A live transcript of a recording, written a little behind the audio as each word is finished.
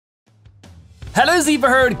Hello Zebra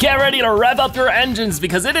Herd, get ready to rev up your engines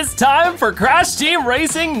because it is time for Crash Team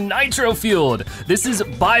Racing Nitro-Fueled. This is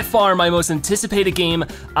by far my most anticipated game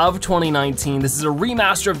of 2019. This is a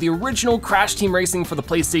remaster of the original Crash Team Racing for the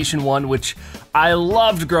PlayStation 1, which I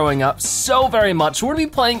loved growing up so very much. We're gonna be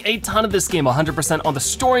playing a ton of this game, 100% on the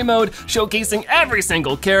story mode, showcasing every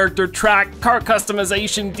single character, track, kart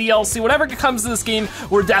customization, DLC, whatever comes to this game,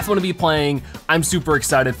 we're definitely gonna be playing. I'm super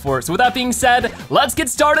excited for it. So with that being said, let's get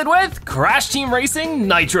started with Crash Team Racing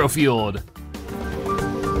Nitro-Fueled.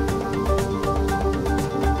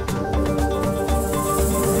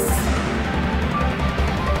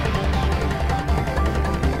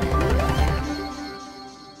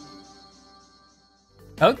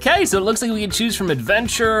 Okay, so it looks like we can choose from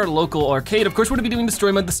adventure, local arcade. Of course, we're gonna be doing the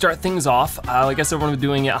story mode to start things off. I guess everyone will be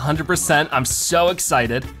doing it 100%. I'm so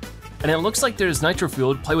excited. And it looks like there's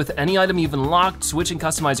Nitro-Fueled, play with any item you've unlocked, switch and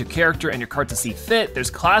customize your character and your kart to see fit. There's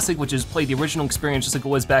Classic, which is play the original experience just like it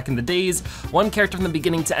was back in the days. One character from the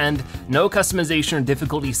beginning to end, no customization or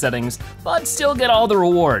difficulty settings, but still get all the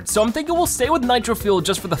rewards. So I'm thinking we'll stay with Nitro-Fueled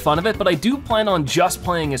just for the fun of it, but I do plan on just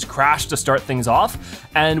playing as Crash to start things off,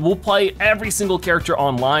 and we'll play every single character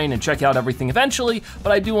online and check out everything eventually,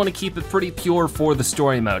 but I do wanna keep it pretty pure for the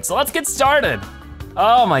story mode. So let's get started.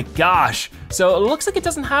 Oh my gosh. So it looks like it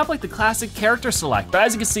doesn't have like the classic character select, but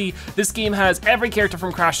as you can see, this game has every character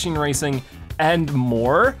from Crash Team Racing and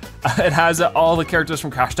more. It has all the characters from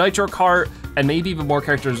Crash Nitro Kart and maybe even more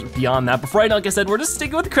characters beyond that. But for right now, like I said, we're just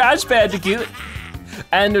sticking with Crash Bandicoot.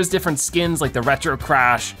 And there's different skins like the Retro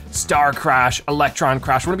Crash, Star Crash, Electron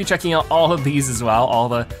Crash. We're gonna be checking out all of these as well, all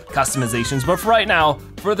the customizations. But for right now,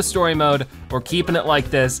 for the story mode, we're keeping it like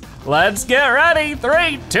this. Let's get ready,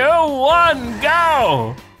 3, 2, 1,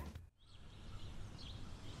 go!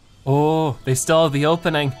 Oh, they still have the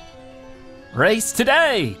opening. Race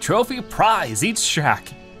today, trophy prize each track.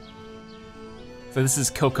 So this is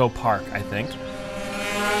Coco Park, I think.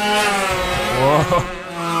 Whoa.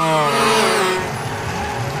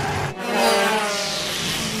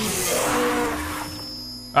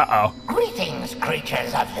 Uh-oh. Greetings,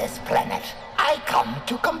 creatures of this planet. I come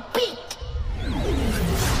to compete.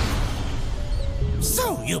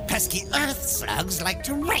 So you pesky earth slugs like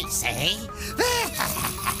to race, eh?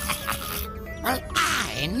 Well,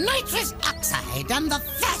 I, Nitrous Oxide, am the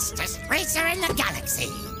fastest racer in the galaxy.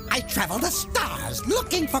 I travel the stars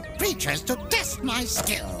looking for creatures to test my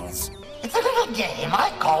skills. It's a little game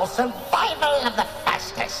I call Survival of the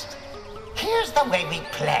Fastest. Here's the way we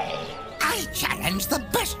play. I challenge the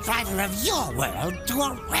best driver of your world to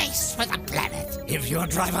a race for the planet. If your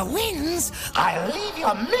driver wins, I'll leave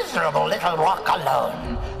your miserable little rock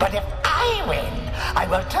alone. But if I win, I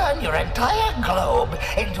will turn your entire globe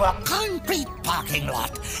into a concrete parking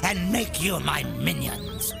lot and make you my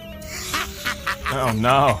minions. Oh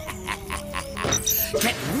no.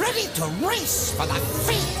 Get ready to race for the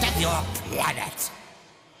fate of your planet.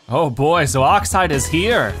 Oh boy, so Oxide is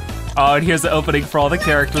here. Oh, and here's the opening for all the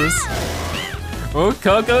characters. Oh,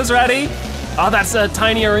 Coco's ready. Oh, that's a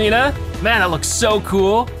tiny arena. Man, that looks so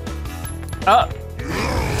cool. Oh.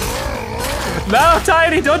 No,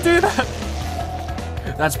 Tiny, don't do that.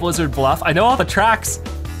 That's Blizzard Bluff. I know all the tracks.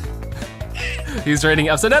 He's rating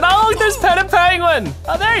upside down. Oh, there's Pen and Penguin.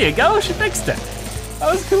 Oh, there you go, she fixed it.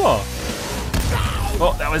 That was cool.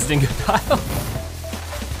 Oh, that was Dingo Tile.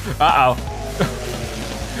 Uh-oh.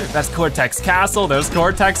 That's Cortex Castle, there's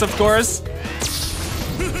Cortex, of course.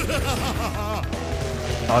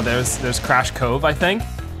 Oh, there's Crash Cove, I think.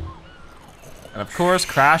 And of course,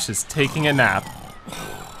 Crash is taking a nap.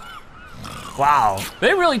 Wow,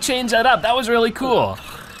 they really changed that up. That was really cool.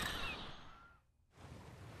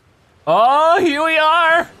 Oh, here we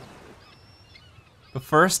are. The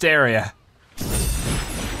first area.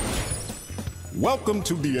 Welcome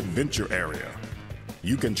to the adventure area.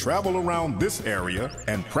 You can travel around this area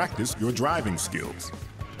and practice your driving skills.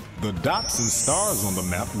 The dots and stars on the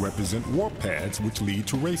map represent warp pads which lead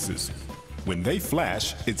to races. When they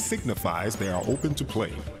flash, it signifies they are open to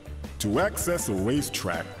play. To access a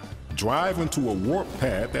racetrack, drive into a warp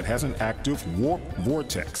pad that has an active warp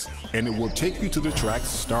vortex, and it will take you to the track's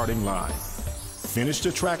starting line. Finish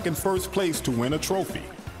the track in first place to win a trophy.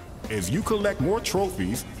 As you collect more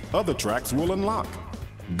trophies, other tracks will unlock.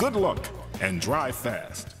 Good luck, and drive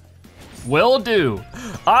fast. Will do.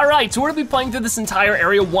 All right, so we're gonna be playing through this entire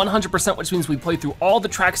area 100%, which means we play through all the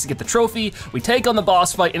tracks to get the trophy, we take on the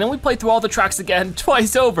boss fight, and then we play through all the tracks again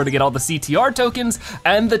twice over to get all the CTR tokens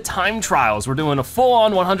and the time trials. We're doing a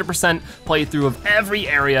full-on 100% playthrough of every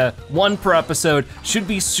area, one per episode. Should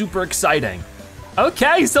be super exciting.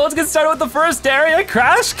 Okay, so let's get started with the first area,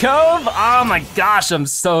 Crash Cove. Oh my gosh, I'm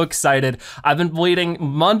so excited. I've been waiting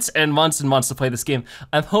months and months and months to play this game.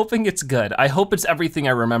 I'm hoping it's good. I hope it's everything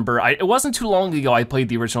I remember. It wasn't too long ago I played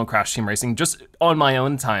the original Crash Team Racing just on my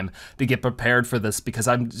own time to get prepared for this because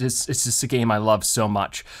it's just a game I love so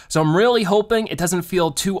much. So I'm really hoping it doesn't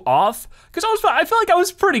feel too off because I feel like I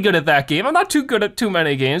was pretty good at that game. I'm not too good at too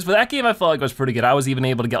many games, but that game I felt like was pretty good. I was even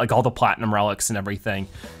able to get like all the platinum relics and everything.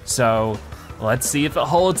 So, let's see if it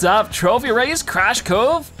holds up. Trophy race, Crash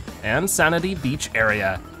Cove, and Sanity Beach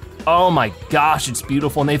area. Oh my gosh, it's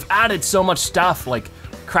beautiful. And they've added so much stuff, like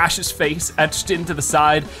Crash's face etched into the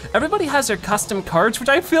side. Everybody has their custom karts, which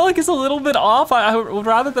I feel like is a little bit off. I would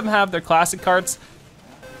rather them have their classic karts.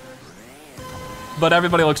 But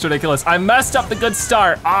everybody looks ridiculous. I messed up the good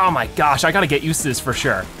start. Oh my gosh, I gotta get used to this for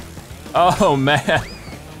sure. Oh man.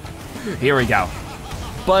 Here we go.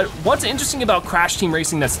 But what's interesting about Crash Team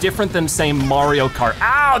Racing that's different than, say, Mario Kart,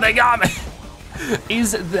 ow, they got me,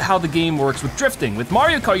 is how the game works with drifting. With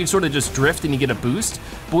Mario Kart, you sort of just drift and you get a boost,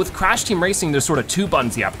 but with Crash Team Racing, there's sort of two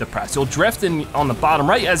buttons you have to press. You'll drift and on the bottom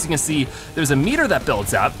right, as you can see, there's a meter that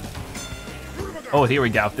builds up. Oh, here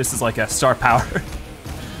we go. This is like a star power.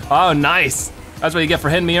 Oh, nice. That's what you get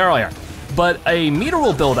for hitting me earlier. But a meter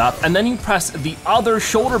will build up and then you press the other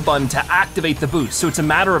shoulder button to activate the boost. So it's a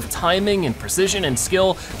matter of timing and precision and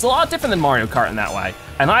skill. It's a lot different than Mario Kart in that way,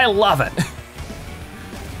 and I love it.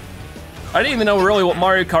 I didn't even know really what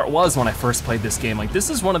Mario Kart was when I first played this game. Like, this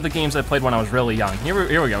is one of the games I played when I was really young. Here we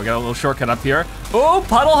go, we got a little shortcut up here. Oh,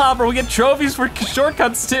 puddle hopper, we get trophies for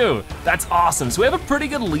shortcuts too. That's awesome. So we have a pretty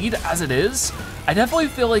good lead as it is. I definitely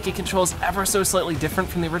feel like it controls ever so slightly different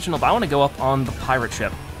from the original, but I wanna go up on the pirate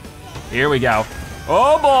ship. Here we go.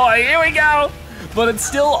 Oh boy, here we go. But it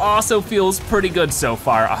still also feels pretty good so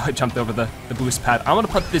far. Oh, I jumped over the boost pad. I'm gonna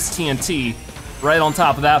put this TNT right on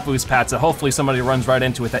top of that boost pad so hopefully somebody runs right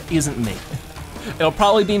into it that isn't me. It'll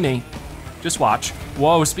probably be me. Just watch.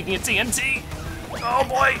 Whoa, speaking of TNT. Oh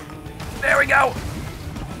boy, there we go.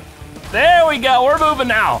 There we go, we're moving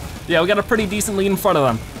now. Yeah, we got a pretty decent lead in front of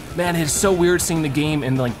them. Man, it's so weird seeing the game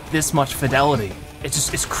in like this much fidelity.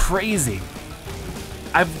 It's crazy.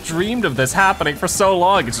 I've dreamed of this happening for so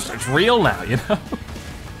long. It's real now, you know?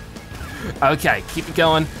 Okay, keep it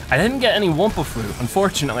going. I didn't get any Wumpa fruit.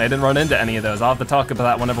 Unfortunately, I didn't run into any of those. I'll have to talk about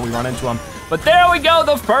that whenever we run into them. But there we go,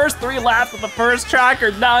 the first 3 laps of the first track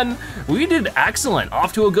are done. We did excellent,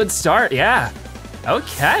 off to a good start, yeah.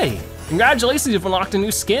 Okay, congratulations, you've unlocked a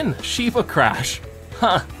new skin, Shiva Crash.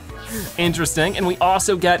 Huh, interesting. And we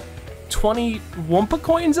also get 20 Wumpa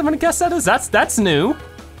coins, I'm gonna guess that is. That's new.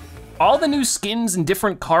 All the new skins and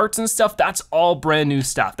different karts and stuff, that's all brand new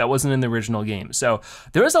stuff that wasn't in the original game. So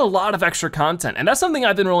there is a lot of extra content, and that's something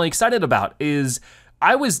I've been really excited about is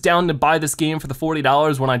I was down to buy this game for the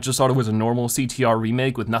 $40 when I just thought it was a normal CTR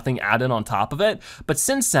remake with nothing added on top of it. But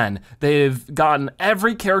since then, they've gotten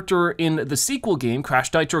every character in the sequel game,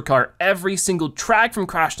 Crash Nitro Kart, every single track from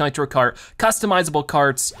Crash Nitro Kart, customizable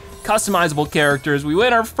karts, customizable characters. We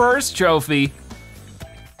win our first trophy.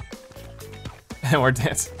 And we're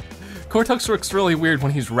dancing. Cortex looks really weird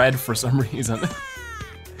when he's red for some reason.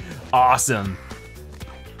 Awesome.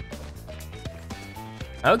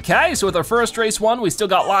 Okay, so with our first race won, we still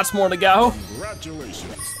got lots more to go.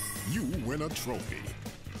 Congratulations, you win a trophy.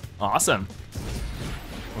 Awesome.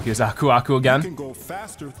 Well, here's Aku Aku again. You can go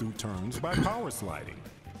faster through turns by power sliding.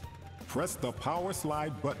 Press the power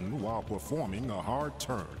slide button while performing a hard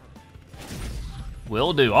turn.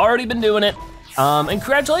 Will do, already been doing it. And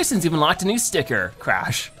congratulations, you've unlocked a new sticker,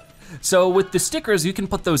 Crash. So with the stickers, you can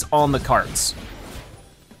put those on the karts.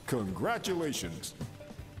 Congratulations.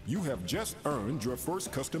 You have just earned your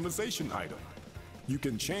first customization item. You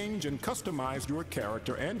can change and customize your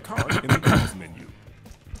character and kart in the tools menu.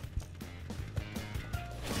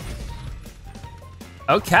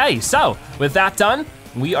 Okay, so with that done,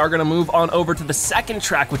 we are gonna move on over to the second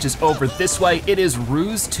track, which is over this way. It is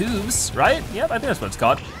Ruse Tubes, right? Yep, I think that's what it's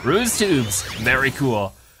called. Ruse Tubes, very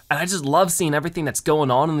cool. And I just love seeing everything that's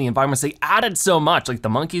going on in the environments. They added so much, like the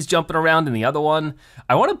monkeys jumping around in the other one.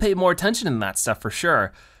 I wanna pay more attention to that stuff for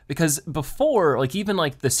sure. Because before, like even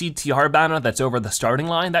like the CTR banner that's over the starting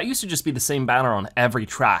line, that used to just be the same banner on every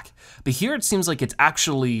track. But here it seems like it's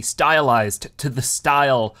actually stylized to the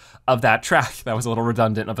style of that track. That was a little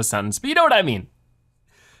redundant of a sentence, but you know what I mean.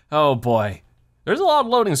 Oh boy. There's a lot of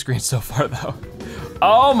loading screens so far though.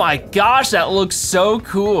 Oh my gosh, that looks so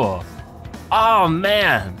cool. Oh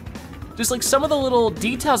man. Just like some of the little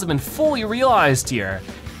details have been fully realized here.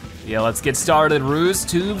 Yeah, let's get started. Ruse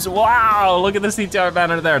Tubes. Wow, look at the CTR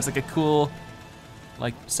banner there. It's like a cool,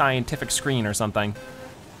 like scientific screen or something.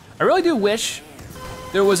 I really do wish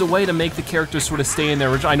there was a way to make the characters sort of stay in their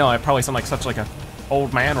original. I know I probably sound like such like a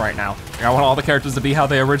old man right now. I want all the characters to be how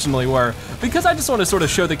they originally were, because I just want to sort of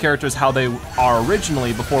show the characters how they are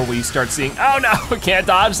originally before we start seeing, oh no, we can't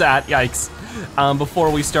dodge that, yikes. Before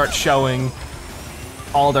we start showing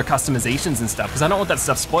all their customizations and stuff, because I don't want that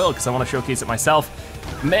stuff spoiled, because I want to showcase it myself.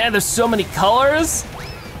 Man, there's so many colors.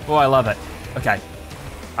 Oh, I love it. Okay,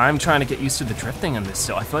 I'm trying to get used to the drifting on this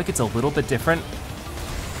still. I feel like it's a little bit different.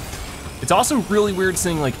 It's also really weird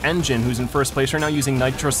seeing like Engine, who's in first place right now, using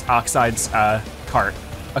nitrous oxide's kart.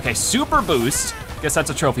 Okay, super boost. Guess that's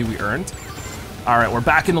a trophy we earned. All right, we're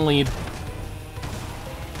back in the lead.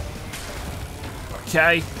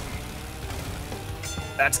 Okay.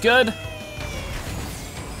 That's good.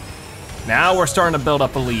 Now we're starting to build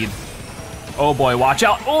up a lead. Oh boy, watch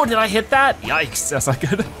out. Oh, did I hit that? Yikes, that's not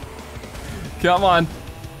good. Come on.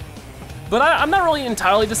 But I'm not really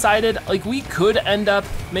entirely decided. Like, we could end up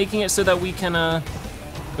making it so that we can, or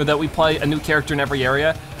that we play a new character in every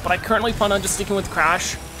area, but I currently plan on just sticking with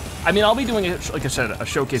Crash. I mean, I'll be doing, like I said, a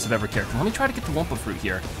showcase of every character. Let me try to get the Wumpa Fruit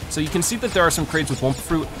here. So you can see that there are some crates with Wumpa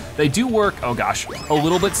Fruit. They do work, oh gosh, a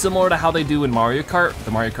little bit similar to how they do in Mario Kart,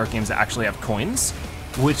 the Mario Kart games that actually have coins,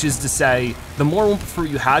 which is to say, the more Wumpa Fruit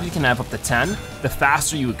you can have up to 10, the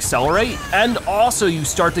faster you accelerate, and also you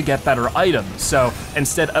start to get better items. So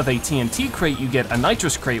instead of a TNT crate, you get a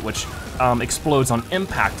nitrous crate, which explodes on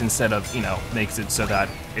impact instead of, you know, makes it so that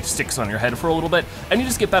it sticks on your head for a little bit, and you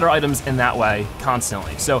just get better items in that way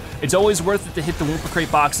constantly. So it's always worth it to hit the Wumpa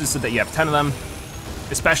Crate boxes so that you have 10 of them,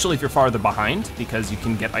 especially if you're farther behind, because you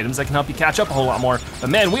can get items that can help you catch up a whole lot more.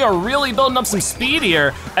 But man, we are really building up some speed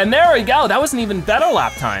here, and there we go. That was an even better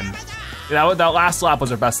lap time. That last lap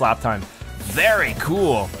was our best lap time. Very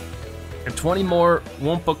cool. And 20 more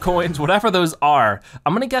Wumpa coins, whatever those are.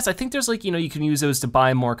 I'm gonna guess, I think there's like, you know, you can use those to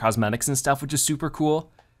buy more cosmetics and stuff, which is super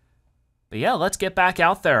cool. But yeah, let's get back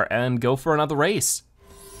out there and go for another race.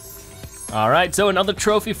 All right, so another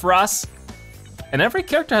trophy for us. And every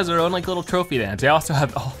character has their own like little trophy dance. They also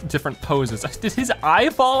have all different poses. Did his eye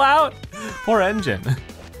fall out? Poor Engine.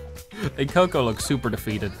 And Coco looks super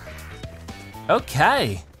defeated.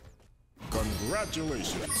 Okay.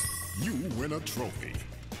 Congratulations, you win a trophy.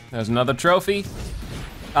 There's another trophy.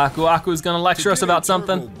 Aku's gonna lecture us about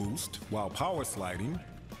something. Boost while power sliding,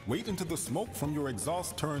 wait until the smoke from your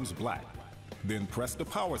exhaust turns black. Then press the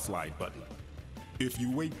power slide button. If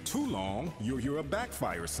you wait too long, you'll hear a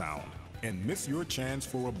backfire sound and miss your chance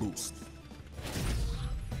for a boost.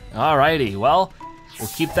 Alrighty, well, we'll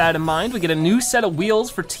keep that in mind. We get a new set of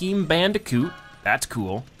wheels for Team Bandicoot. That's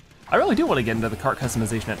cool. I really do want to get into the kart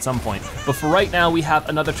customization at some point. But for right now, we have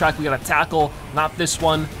another track we gotta tackle. Not this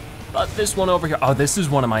one, but this one over here. Oh, this is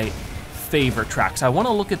one of my favorite tracks. I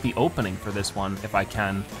wanna look at the opening for this one, if I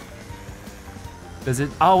can. Does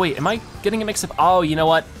it, oh wait, am I getting it mixed up? Oh, you know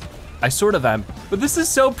what? I sort of am, but this is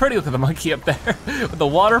so pretty. Look at the monkey up there with the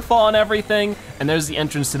waterfall and everything. And there's the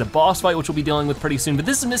entrance to the boss fight, which we'll be dealing with pretty soon. But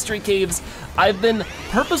this is Mystery Caves. I've been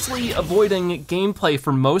purposely avoiding gameplay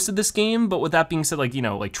for most of this game, but with that being said, like, you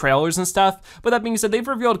know, like trailers and stuff. But that being said, they've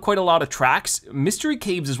revealed quite a lot of tracks. Mystery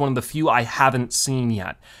Caves is one of the few I haven't seen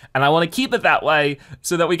yet. And I wanna keep it that way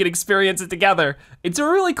so that we can experience it together. It's a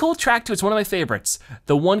really cool track too, it's one of my favorites.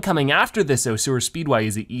 The one coming after this, though, Sewer Speedway,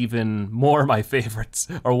 is even more my favorites,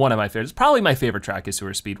 or one of my favorites. Probably my favorite track is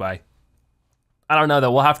Sewer Speedway. I don't know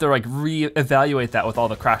though, we'll have to like re-evaluate that with all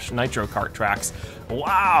the Crash Nitro Kart tracks.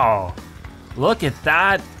 Wow, look at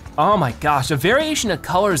that. Oh my gosh, the variation of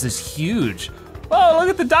colors is huge. Whoa, look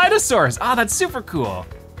at the dinosaurs. Oh, that's super cool.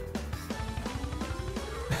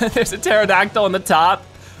 There's a pterodactyl on the top.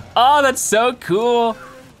 Oh, that's so cool.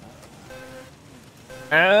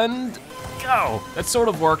 And go, that sort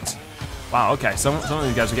of worked. Wow, okay, some of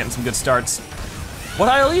you guys are getting some good starts. What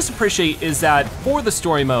I at least appreciate is that for the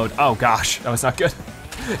story mode, oh gosh, that was not good.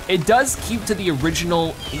 It does keep to the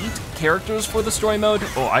original 8 characters for the story mode.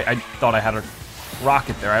 Oh, I thought I had a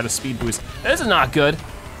rocket there, I had a speed boost. This is not good.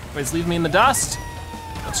 Wait, it's leaving me in the dust.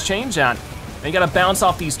 Let's change that. And you gotta bounce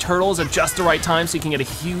off these turtles at just the right time so you can get a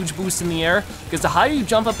huge boost in the air, because the higher you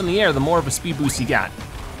jump up in the air, the more of a speed boost you get.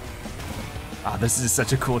 Ah, this is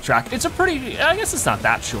such a cool track. It's a pretty, I guess it's not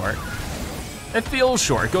that short. It feels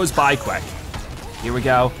short, it goes by quick. Here we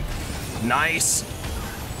go. Nice.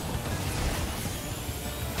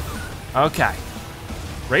 Okay.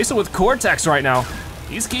 Racing with Cortex right now.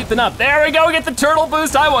 He's keeping up. There we go, we get the turtle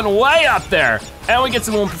boost. I went way up there. And we get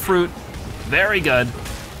some Wumpa Fruit. Very good.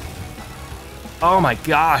 Oh my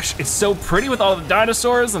gosh, it's so pretty with all the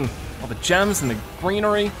dinosaurs and all the gems and the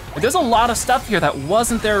greenery. Like, there's a lot of stuff here that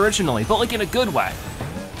wasn't there originally, but like in a good way.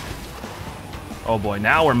 Oh boy,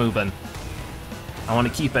 now we're moving. I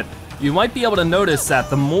wanna keep it you might be able to notice that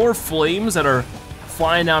the more flames that are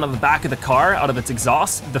flying out of the back of the car, out of its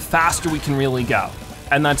exhaust, the faster we can really go.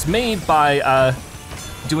 And that's made by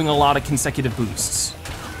doing a lot of consecutive boosts.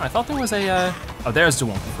 I thought there was a, oh, there's the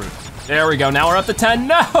one fruit. There we go, now we're up to 10.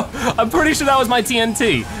 No, I'm pretty sure that was my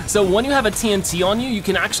TNT. So when you have a TNT on you, you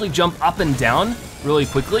can actually jump up and down really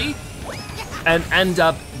quickly and end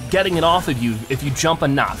up getting it off of you if you jump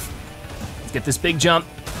enough. Let's get this big jump,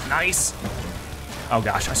 nice. Oh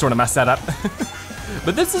gosh, I sort of messed that up.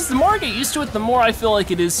 But this is, the more I get used to it, the more I feel like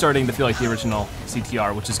it is starting to feel like the original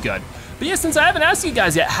CTR, which is good. But yeah, since I haven't asked you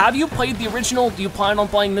guys yet, have you played the original? Do you plan on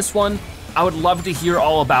playing this one? I would love to hear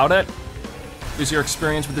all about it. What's your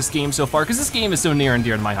experience with this game so far? Because this game is so near and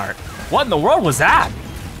dear to my heart. What in the world was that?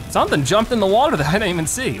 Something jumped in the water that I didn't even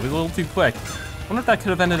see. It was a little too quick. I wonder if that could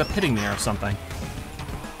have ended up hitting me or something.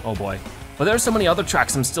 Oh boy. But there are so many other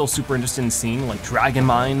tracks I'm still super interested in seeing, like Dragon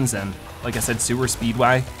Mines and, like I said, Sewer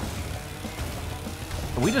Speedway.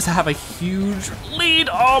 But we just have a huge lead.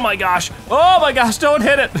 Oh my gosh, don't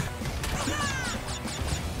hit it.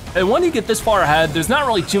 And when you get this far ahead, there's not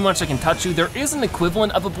really too much that can touch you. There is an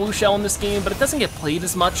equivalent of a blue shell in this game, but it doesn't get played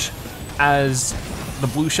as much as the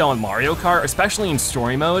blue shell in Mario Kart, especially in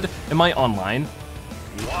story mode. In my online.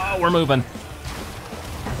 Whoa, we're moving.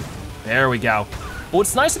 There we go. But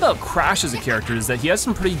what's nice about Crash as a character is that he has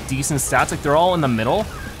some pretty decent stats. Like, they're all in the middle.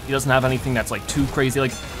 He doesn't have anything that's like too crazy.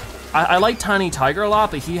 Like, I like Tiny Tiger a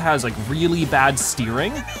lot, but he has like really bad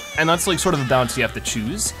steering. And that's like sort of a balance you have to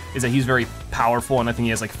choose, is that he's very powerful and I think he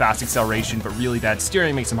has like fast acceleration, but really bad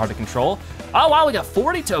steering makes him hard to control. Oh wow, we got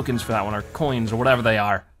 40 tokens for that one, or coins, or whatever they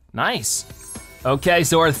are. Nice. Okay,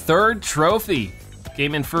 so our third trophy.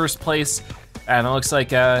 Came in first place, and it looks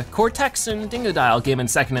like Cortex and Dingodile came in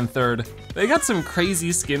second and third. They got some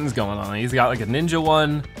crazy skins going on. He's got like a ninja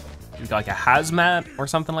one, he's got like a hazmat or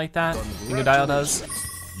something like that, Dingodile does.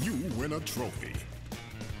 You win a trophy.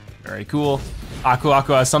 Very cool. Aku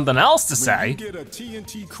has something else to say. When you get a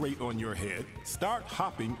TNT crate on your head, start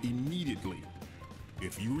hopping immediately.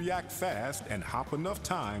 If you react fast and hop enough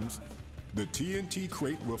times, the TNT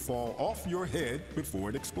crate will fall off your head before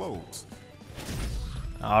it explodes.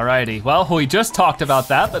 Alrighty, well, we just talked about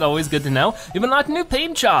that, but always good to know. You've unlocked a new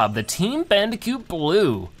paint job, the Team Bandicoot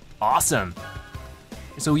Blue. Awesome.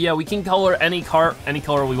 So yeah, we can color any cart, any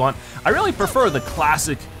color we want. I really prefer the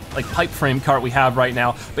classic, like, pipe frame cart we have right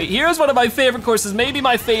now. But here's one of my favorite courses, maybe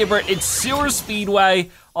my favorite. It's Sewer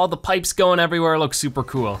Speedway. All the pipes going everywhere, looks super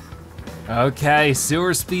cool. Okay,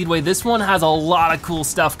 Sewer Speedway. This one has a lot of cool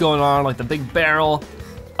stuff going on, like the big barrel.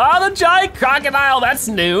 Oh, the giant crocodile, that's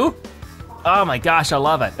new. Oh my gosh, I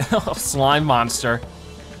love it. Slime monster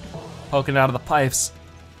poking out of the pipes.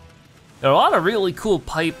 There are a lot of really cool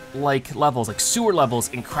pipe-like levels, like sewer levels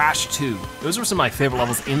in Crash 2. Those were some of my favorite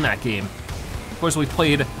levels in that game. Of course, we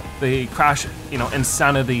played the Crash,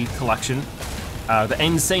 Insanity collection, the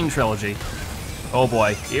Insane trilogy. Oh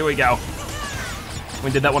boy, here we go. We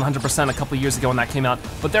did that 100% a couple years ago when that came out.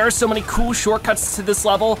 But there are so many cool shortcuts to this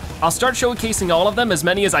level. I'll start showcasing all of them, as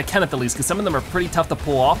many as I can at the least, because some of them are pretty tough to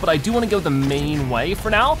pull off, but I do want to go the main way for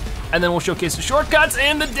now, and then we'll showcase the shortcuts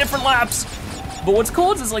and the different laps. But what's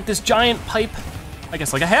cool is like this giant pipe, I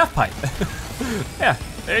guess like a half pipe. Yeah,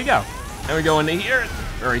 there you go. And we go into here,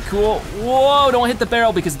 very cool. Whoa, don't hit the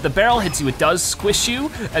barrel, because if the barrel hits you, it does squish you,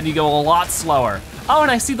 and you go a lot slower. Oh, and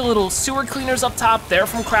I see the little sewer cleaners up top. They're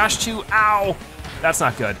from Crash 2, ow. That's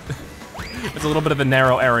not good. It's a little bit of a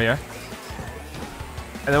narrow area.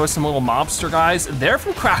 And there was some little mobster guys. They're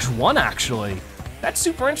from Crash 1, actually. That's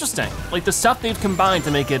super interesting. Like the stuff they've combined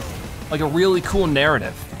to make it like a really cool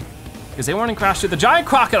narrative. Because they weren't in Crash 2. The giant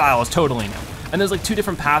crocodile is totally new. And there's like 2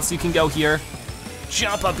 different paths you can go here.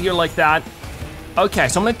 Jump up here like that. Okay,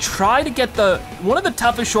 so I'm gonna try to get one of the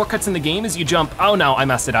toughest shortcuts in the game is you jump. Oh no, I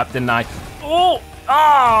messed it up, didn't I? Oh,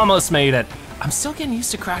 almost made it. I'm still getting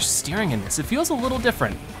used to Crash's steering in this. It feels a little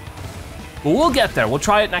different. But we'll get there, we'll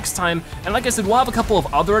try it next time. And like I said, we'll have a couple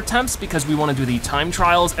of other attempts because we wanna do the time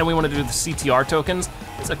trials and we wanna do the CTR tokens.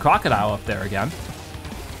 There's a crocodile up there again.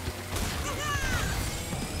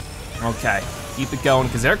 Okay, keep it going,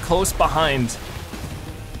 because they're close behind.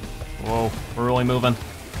 Whoa, we're really moving.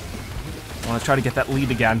 I wanna try to get that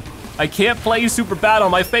lead again. I can't play super bad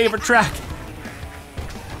on my favorite track.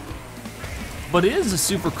 But it is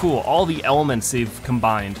super cool, all the elements they've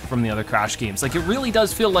combined from the other Crash games. Like, it really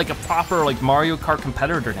does feel like a proper like Mario Kart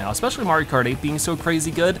competitor now, especially Mario Kart 8 being so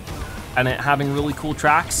crazy good and it having really cool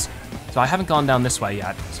tracks. So I haven't gone down this way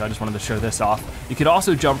yet, so I just wanted to show this off. You could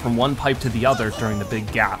also jump from one pipe to the other during the big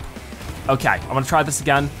gap. Okay, I'm gonna try this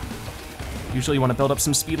again. Usually you wanna build up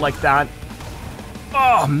some speed like that.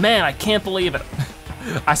 Oh man, I can't believe it.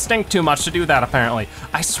 I stink too much to do that, apparently.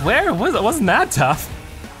 I swear, it wasn't that tough.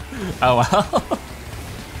 Oh well.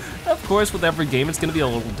 Of course, with every game, it's gonna be a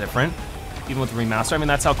little different. Even with the remaster, I mean,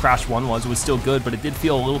 that's how Crash 1 was. It was still good, but it did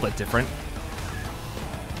feel a little bit different.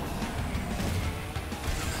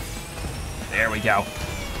 There we go.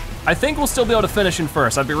 I think we'll still be able to finish in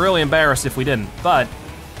first. I'd be really embarrassed if we didn't, but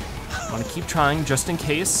I'm gonna keep trying just in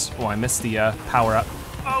case. Oh, I missed the power up.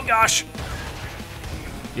 Oh gosh.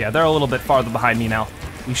 Yeah, they're a little bit farther behind me now.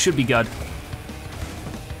 We should be good.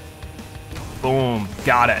 Boom,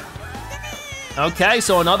 got it. Okay,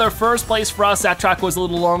 so another first place for us. That track was a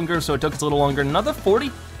little longer, so it took us a little longer. Another 40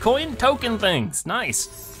 coin token things, nice.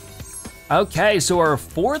 Okay, so our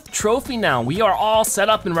 4th trophy now. We are all set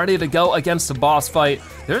up and ready to go against the boss fight.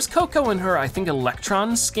 There's Coco in her, I think,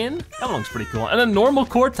 Electron skin. That one looks pretty cool. And a normal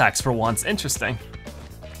Cortex for once, interesting.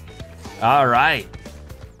 All right,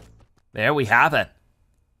 there we have it.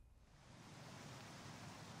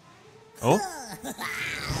 Oh.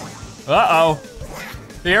 Uh-oh.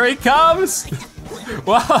 Here he comes.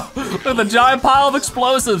 Whoa, look at the giant pile of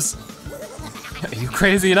explosives. Are you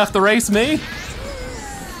crazy enough to race me?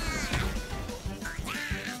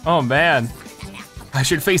 Oh man. I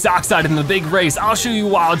should face Oxide in the big race. I'll show you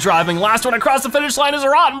while driving. Last one across the finish line is a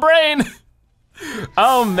rotten brain.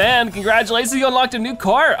 Oh man, congratulations, you unlocked a new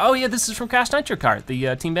car. Oh yeah, this is from Crash Nitro Kart,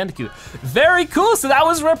 the Team Bandicoot. Very cool, so that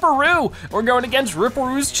was Ripperoo. We're going against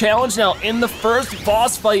Ripperoo's challenge now in the first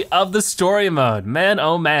boss fight of the story mode. Man,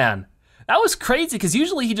 oh man. That was crazy, because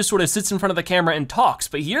usually he just sort of sits in front of the camera and talks,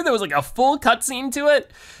 but here there was like a full cutscene to it,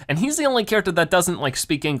 and he's the only character that doesn't like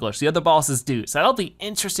speak English. The other bosses do, so that'll be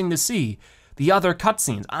interesting to see the other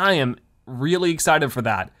cutscenes. I am really excited for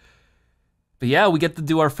that. But yeah, we get to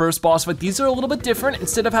do our first boss fight. These are a little bit different.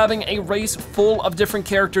 Instead of having a race full of different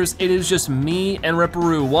characters, it is just me and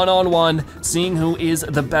Ripperoo one-on-one, seeing who is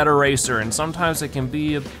the better racer. And sometimes it can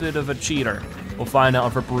be a bit of a cheater. We'll find out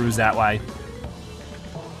if Ripperoo's that way.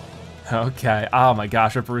 Okay, oh my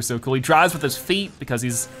gosh, Ripperoo's so cool. He drives with his feet because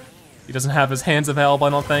he doesn't have his hands available,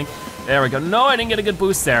 I don't think. There we go. No, I didn't get a good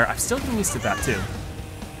boost there. I'm still getting used to that too.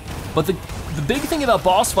 But the big thing about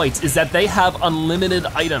boss fights is that they have unlimited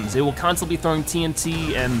items. They will constantly be throwing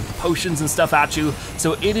TNT and potions and stuff at you.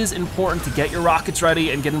 So it is important to get your rockets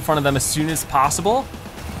ready and get in front of them as soon as possible,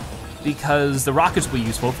 because the rockets will be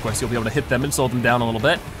useful. Of course, you'll be able to hit them and slow them down a little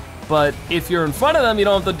bit. But if you're in front of them, you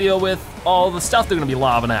don't have to deal with all the stuff they're gonna be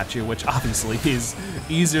lobbing at you, which obviously is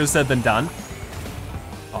easier said than done.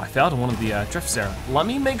 Oh, I failed in one of the drifts there. Let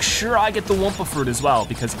me make sure I get the Wumpa fruit as well,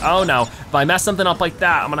 because oh no, if I mess something up like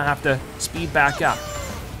that, I'm gonna have to speed back up.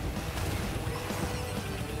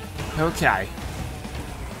 Okay.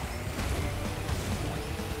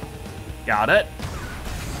 Got it.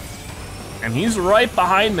 And he's right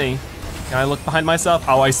behind me. Can I look behind myself?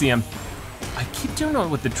 Oh, I see him. I keep doing it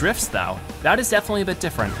with the drifts though. That is definitely a bit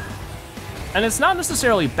different. And it's not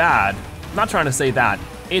necessarily bad. I'm not trying to say that.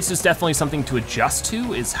 It's just definitely something to adjust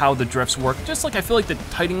to, is how the drifts work. Just like I feel like the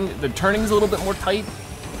turning's a little bit more tight.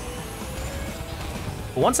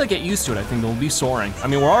 But once I get used to it, I think they'll be soaring. I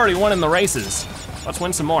mean, we're already winning the races. Let's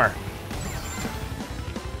win some more.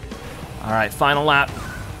 All right, final lap.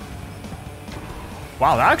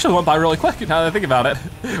 Wow, that actually went by really quick now that I think about it.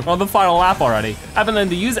 We're on the final lap already. I haven't had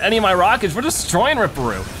to use any of my rockets. We're destroying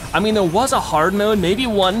Ripperoo. I mean, there was a hard mode. Maybe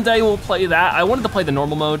one day we'll play that. I wanted to play the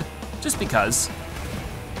normal mode just because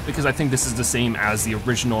I think this is the same as the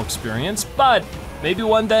original experience, but maybe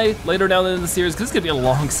one day later down in the series, because it's gonna be a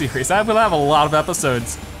long series. I'm gonna have a lot of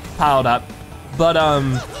episodes piled up, but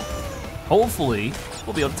hopefully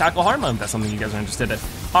we'll be able to tackle hard mode if that's something you guys are interested in.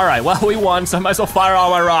 All right, well, we won, so I might as well fire all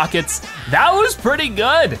my rockets. That was pretty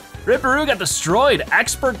good. Ripperoo got destroyed,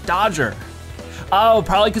 expert dodger. Oh,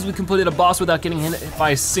 probably because we completed a boss without getting hit by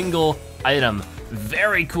a single item.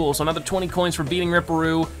 Very cool, so another 20 coins for beating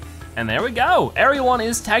Ripperoo. And there we go. Area 1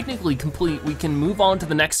 is technically complete. We can move on to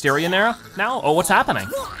the next area now. Oh, what's happening?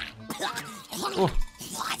 Oh.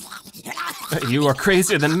 You are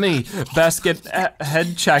crazier than me. Best get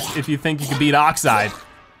head checked if you think you can beat Oxide.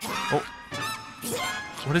 Oh.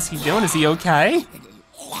 What is he doing? Is he okay?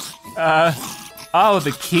 Oh,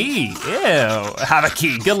 the key. Ew, have a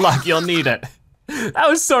key. Good luck, you'll need it. That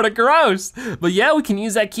was sort of gross. But yeah, we can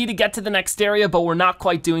use that key to get to the next area, but we're not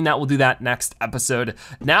quite doing that. We'll do that next episode.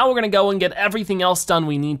 Now we're gonna go and get everything else done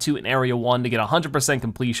we need to in Area 1 to get 100%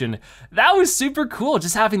 completion. That was super cool.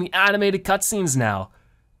 Just having the animated cutscenes now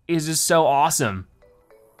is just so awesome.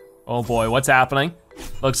 Oh boy, what's happening?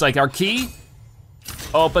 Looks like our key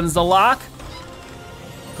opens the lock.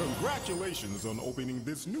 Congratulations on opening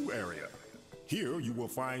this new area. Here you will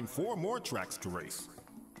find 4 more tracks to race.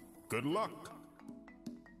 Good luck.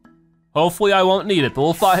 Hopefully I won't need it, but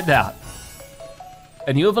we'll find out.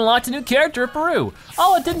 And you have unlocked a new character at Peru.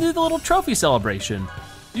 Oh, it didn't do the little trophy celebration.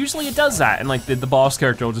 Usually it does that, and like the boss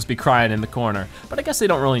character will just be crying in the corner. But I guess they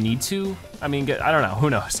don't really need to. I mean, I don't know, who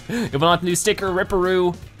knows? You've unlocked a new sticker,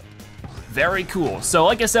 Ripperoo. Very cool. So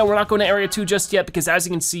like I said, we're not going to Area 2 just yet because as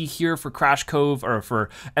you can see here for Crash Cove or for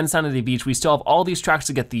Sanity Beach, we still have all these tracks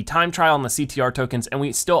to get the time trial and the CTR tokens, and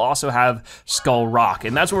we still also have Skull Rock.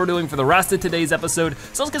 And that's what we're doing for the rest of today's episode.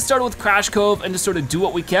 So let's get started with Crash Cove and just sort of do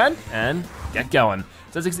what we can and get going.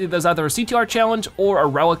 So as you can see, there's either a CTR challenge or a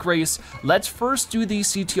relic race. Let's first do the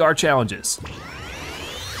CTR challenges.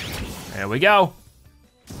 There we go.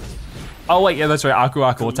 Oh wait, yeah, that's right, Aku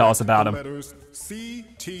Aku will tell us about him. Letters C,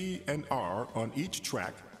 T, and R on each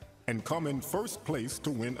track and come in first place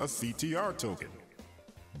to win a CTR token.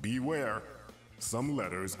 Beware, some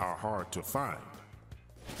letters are hard to find.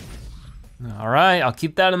 All right, I'll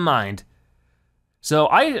keep that in mind. So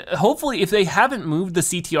hopefully if they haven't moved the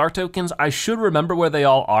CTR tokens, I should remember where they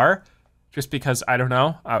all are, just because I don't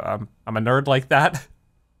know, I'm a nerd like that.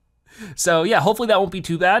 So yeah, hopefully that won't be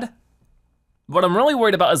too bad. What I'm really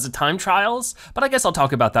worried about is the time trials, but I guess I'll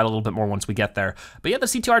talk about that a little bit more once we get there. But yeah, the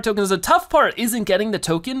CTR tokens, the tough part isn't getting the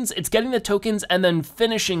tokens, it's getting the tokens and then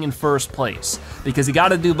finishing in first place, because you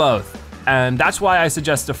gotta do both. And that's why I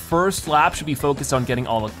suggest the first lap should be focused on getting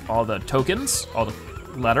all the tokens, all the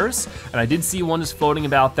letters. And I did see one just floating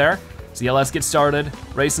about there. So yeah, let's get started.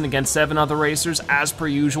 Racing against 7 other racers as per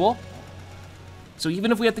usual. So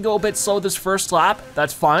even if we have to go a bit slow this first lap,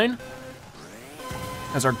 that's fine.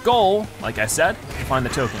 As our goal, like I said, to find the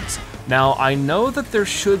tokens. Now, I know that there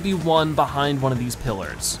should be one behind one of these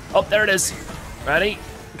pillars. Oh, there it is. Ready?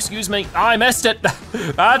 Excuse me. Oh, I missed it.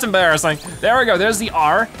 That's embarrassing. There we go, there's the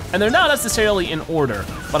R, and they're not necessarily in order,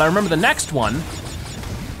 but I remember the next one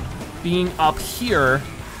being up here.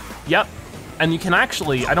 Yep, and you can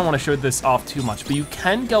actually, I don't want to show this off too much, but you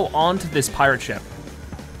can go onto this pirate ship.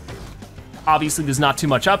 Obviously there's not too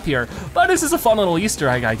much up here, but this is a fun little Easter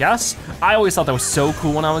egg, I guess. I always thought that was so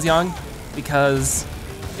cool when I was young, because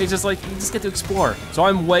it's just like, you just get to explore. So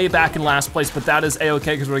I'm way back in last place, but that is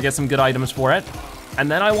A-okay because we're gonna get some good items for it. And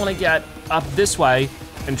then I wanna get up this way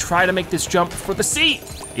and try to make this jump for the sea.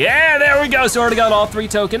 Yeah, there we go, so I already got all 3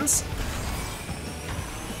 tokens.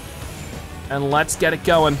 And let's get it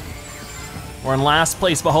going. We're in last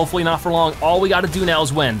place, but hopefully not for long. All we gotta do now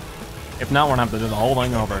is win. If not, we're gonna have to do the whole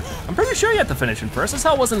thing over. I'm pretty sure you have to finish in first. That's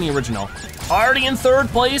how it was in the original. Already in 3rd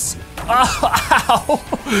place. Oh, ow.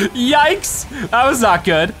 Yikes, that was not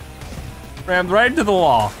good. Rammed right into the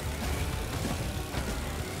wall.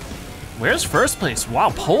 Where's 1st place?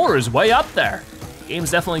 Wow, Polar is way up there.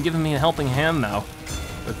 Game's definitely giving me a helping hand though,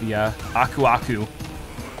 with the Aku Aku.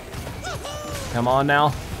 Come on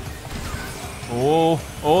now.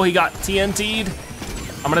 Oh, he got TNT'd.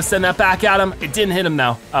 I'm gonna send that back at him. It didn't hit him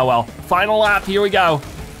though. Oh well. Final lap, here we go.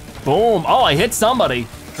 Boom. Oh, I hit somebody.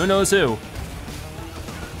 Who knows who?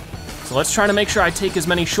 So let's try to make sure I take as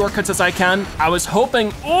many shortcuts as I can. I was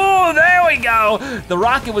hoping, oh, there we go. The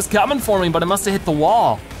rocket was coming for me, but it must have hit the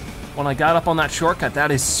wall when I got up on that shortcut.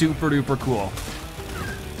 That is super duper cool.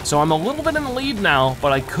 So I'm a little bit in the lead now,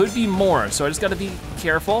 but I could be more. So I just gotta be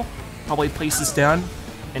careful. Probably place this down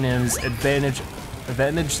in as advantage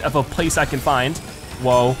of a place I can find.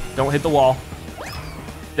 Whoa, don't hit the wall.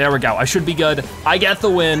 There we go, I should be good. I get the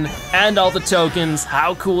win and all the tokens.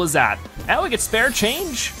 How cool is that? And we get spare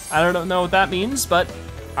change. I don't know what that means, but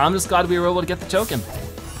I'm just glad we were able to get the token.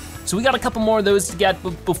 So we got a couple more of those to get,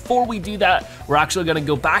 but before we do that, we're actually gonna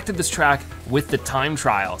go back to this track with the time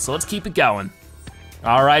trial. So let's keep it going.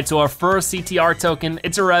 All right, so our first CTR token,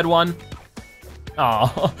 it's a red one.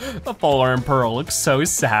 Oh, the Polar and Pearl looks so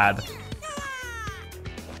sad.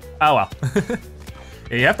 Oh well.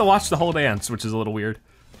 Yeah, you have to watch the whole dance, which is a little weird.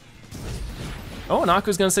 Oh, and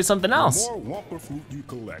Aku's gonna say something else. The more Wumpa fruit you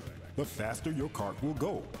collect, the faster your cart will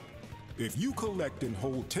go. If you collect and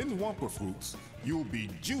hold 10 Wumpa fruits, you'll be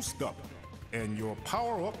juiced up, and your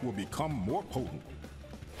power-up will become more potent.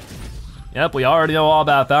 Yep, we already know all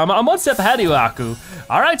about that. I'm one step ahead of you, Aku.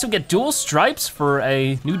 All right, so we get dual stripes for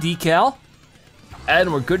a new decal,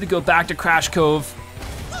 and we're good to go back to Crash Cove,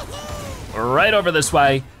 right over this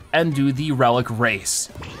way, and do the relic race.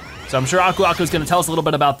 So I'm sure Aku Aku's gonna tell us a little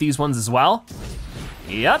bit about these ones as well.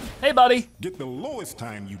 Yep, hey buddy. Get the lowest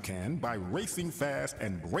time you can by racing fast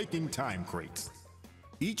and breaking time crates.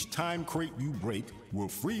 Each time crate you break will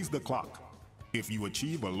freeze the clock. If you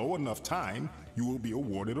achieve a low enough time, you will be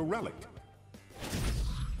awarded a relic.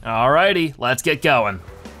 Alrighty, let's get going.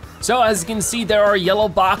 So as you can see, there are yellow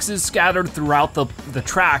boxes scattered throughout the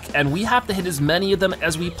track, and we have to hit as many of them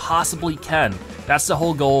as we possibly can. That's the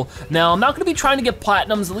whole goal. Now, I'm not gonna be trying to get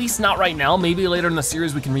platinums, at least not right now. Maybe later in the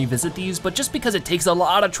series we can revisit these, but just because it takes a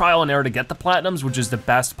lot of trial and error to get the platinums, which is the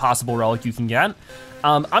best possible relic you can get,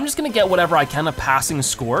 I'm just gonna get whatever I can, a passing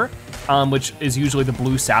score, which is usually the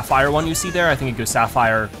blue sapphire one you see there. I think it goes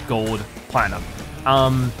sapphire, gold, platinum.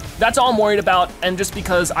 That's all I'm worried about, and just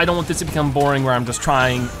because I don't want this to become boring where I'm just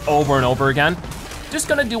trying over and over again, just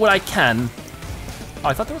gonna do what I can. Oh,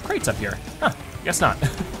 I thought there were crates up here. Huh, guess not.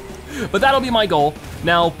 But that'll be my goal.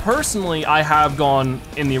 Now, personally, I have gone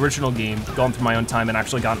in the original game, gone through my own time and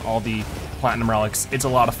actually gotten all the platinum relics. It's a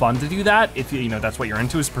lot of fun to do that if you know that's what you're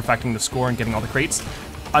into, is perfecting the score and getting all the crates.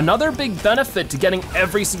 Another big benefit to getting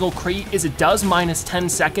every single crate is it does minus 10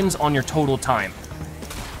 seconds on your total time.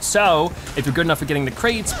 So, if you're good enough at getting the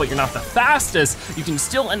crates, but you're not the fastest, you can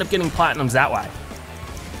still end up getting platinums that way.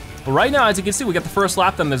 But right now, as you can see, we got the first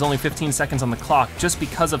lap, then there's only 15 seconds on the clock just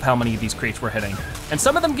because of how many of these crates we're hitting. And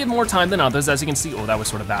some of them give more time than others, as you can see. Oh, that was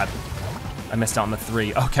sort of bad. I missed out on the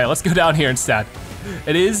 3. Okay, let's go down here instead.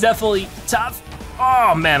 It is definitely tough.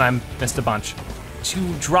 Oh man, I missed a bunch.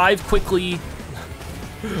 To drive quickly,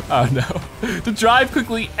 oh no. To drive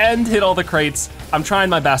quickly and hit all the crates. I'm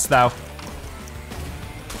trying my best though.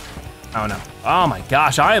 Oh no, oh my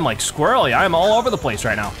gosh, I am like squirrely. I am all over the place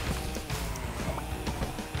right now.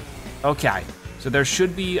 Okay, so there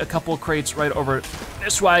should be a couple of crates right over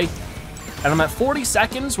this way. And I'm at 40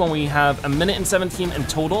 seconds when we have 1 minute and 17 in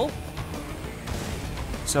total.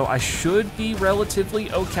 So I should be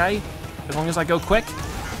relatively okay, as long as I go quick.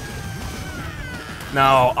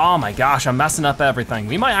 No, oh my gosh, I'm messing up everything.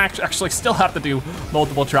 We might actually still have to do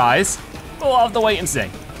multiple tries. We'll have to wait and see.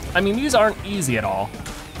 I mean, these aren't easy at all.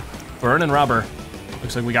 Burning rubber.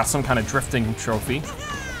 Looks like we got some kind of drifting trophy.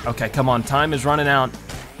 Okay, come on, time is running out.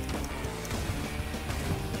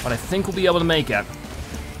 But I think we'll be able to make it.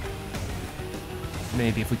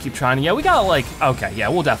 Maybe if we keep trying. Yeah, we got like, okay, yeah,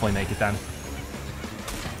 we'll definitely make it then.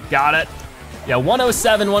 Got it. Yeah,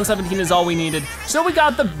 107, 117 is all we needed. So we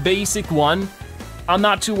got the basic one. I'm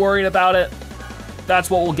not too worried about it. That's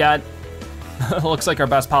what we'll get. Looks like our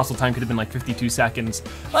best possible time could have been like 52 seconds.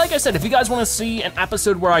 Like I said, if you guys wanna see an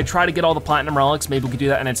episode where I try to get all the platinum relics, maybe we could do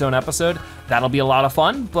that in its own episode. That'll be a lot of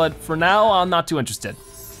fun, but for now, I'm not too interested.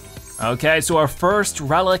 Okay, so our first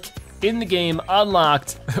relic in the game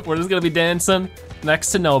unlocked. We're just gonna be dancing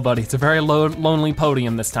next to nobody. It's a very lonely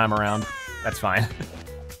podium this time around. That's fine.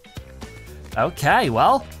 Okay,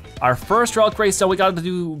 well, our first relic race, so we got to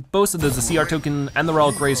do both of those, the CR token and the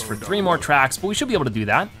relic race for 3 more tracks, but we should be able to do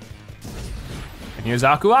that. And here's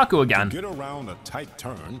Aku Aku again. To get around a tight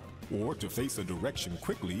turn, or to face a direction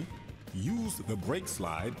quickly, use the brake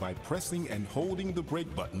slide by pressing and holding the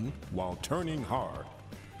brake button while turning hard.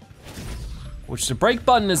 Which the brake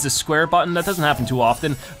button is the square button. That doesn't happen too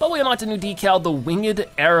often, but we unlocked a new decal, the winged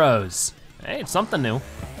arrows. Hey, it's something new.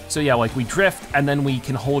 So yeah, like we drift and then we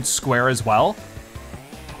can hold square as well.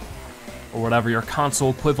 Or whatever your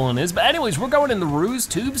console equivalent is. But anyways, we're going in the Ruse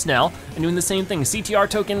tubes now and doing the same thing. CTR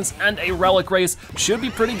tokens and a relic race should be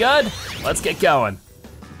pretty good. Let's get going.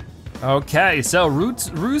 Okay, so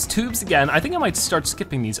Ruse tubes again. I think I might start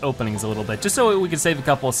skipping these openings a little bit, just so we can save a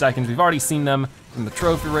couple of seconds. We've already seen them from the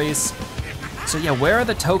trophy race. So yeah, where are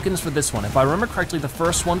the tokens for this one? If I remember correctly, the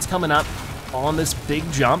first one's coming up on this big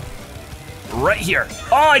jump. Right here.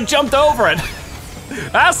 Oh, I jumped over it.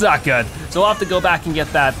 That's not good. So we'll have to go back and get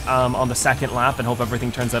that on the second lap and hope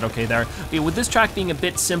everything turns out okay there. Okay, with this track being a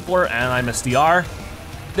bit simpler, and I missed the R,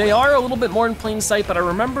 they are a little bit more in plain sight, but I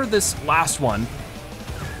remember this last one,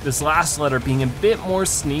 this last letter being a bit more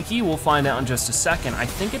sneaky. We'll find out in just a second. I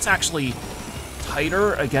think it's actually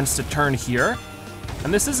tighter against a turn here.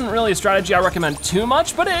 And this isn't really a strategy I recommend too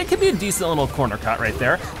much, but it could be a decent little corner cut right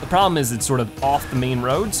there. The problem is it's sort of off the main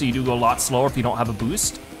road, so you do go a lot slower if you don't have a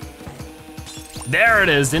boost. There it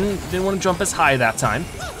is, didn't want to jump as high that time.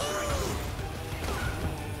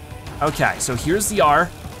 Okay, so here's the R.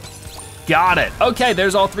 Got it. Okay,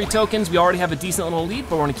 there's all 3 tokens. We already have a decent little lead,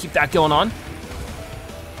 but we're gonna keep that going on.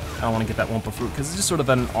 I don't wanna get that Wumpa fruit, because it's just sort of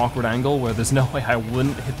an awkward angle where there's no way I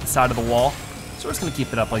wouldn't hit the side of the wall. So we're just gonna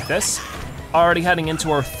keep it up like this. Already heading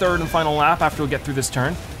into our 3rd and final lap after we get through this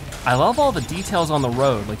turn. I love all the details on the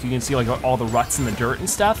road. Like you can see like all the ruts in the dirt and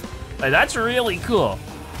stuff. Like that's really cool.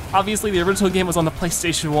 Obviously the original game was on the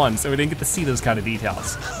PlayStation 1, so we didn't get to see those kind of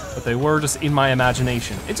details. But they were just in my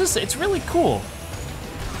imagination. It's really cool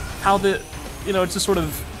how it just sort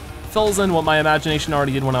of fills in what my imagination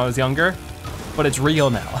already did when I was younger, but it's real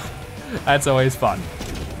now. That's always fun.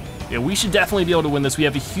 Yeah, we should definitely be able to win this. We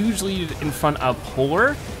have a huge lead in front of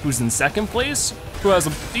Polar, who's in 2nd place, who has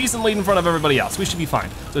a decent lead in front of everybody else. We should be fine.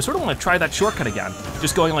 So I sort of want to try that shortcut again.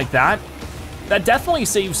 Just going like that. that definitely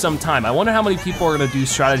saves some time. I wonder how many people are gonna do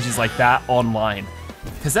strategies like that online.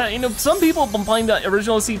 Because that, you know, some people have been playing the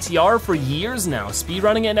original CTR for years now,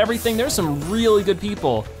 speedrunning it and everything. There's some really good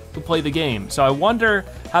people who play the game. So I wonder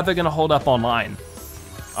how they're gonna hold up online.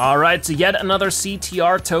 All right, so yet another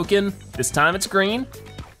CTR token. This time it's green.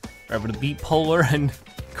 We're able to beat Polar and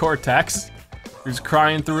Cortex, who's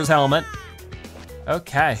crying through his helmet.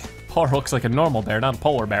 Okay, Polar looks like a normal bear, not a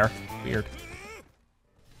polar bear. Weird.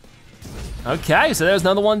 Okay, so there's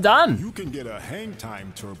another one done. You can get a hang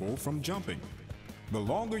time turbo from jumping. The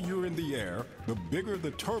longer you're in the air, the bigger the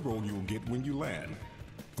turbo you'll get when you land.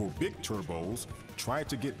 For big turbos, try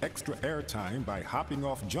to get extra air time by hopping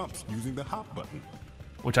off jumps using the hop button.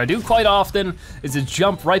 Which I do quite often, is to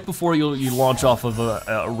jump right before you launch off of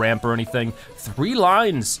a ramp or anything. 3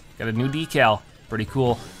 lines, got a new decal, pretty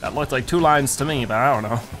cool. That looked like 2 lines to me, but I don't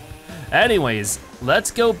know. Anyways,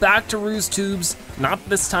 let's go back to Ruse Tubes. Not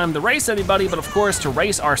this time to race anybody, but of course to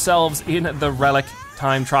race ourselves in the Relic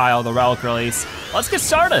time trial, the Relic release. Let's get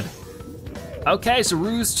started. Okay, so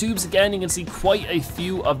Ruse Tubes again, you can see quite a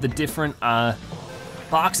few of the different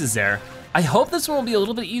boxes there. I hope this one will be a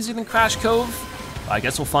little bit easier than Crash Cove. I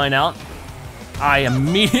guess we'll find out. I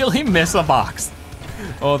immediately miss a box.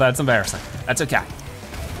 Oh, that's embarrassing. That's okay.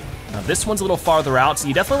 Now this one's a little farther out, so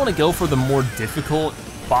you definitely wanna go for the more difficult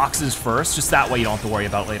boxes first, just that way you don't have to worry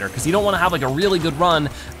about it later, because you don't wanna have like a really good run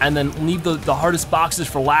and then leave the hardest boxes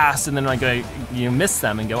for last and then like you miss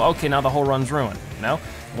them and go, okay, now the whole run's ruined, you know?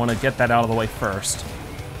 You wanna get that out of the way first.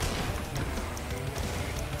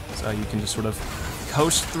 So you can just sort of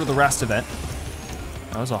coast through the rest of it.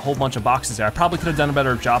 There's a whole bunch of boxes there. I probably could have done a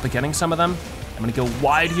better job of getting some of them. I'm gonna go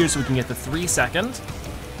wide here so we can get the 3 second.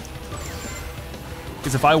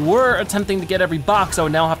 Because if I were attempting to get every box, I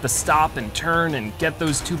would now have to stop and turn and get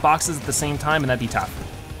those 2 boxes at the same time, and that'd be tough.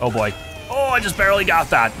 Oh boy. Oh, I just barely got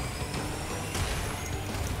that.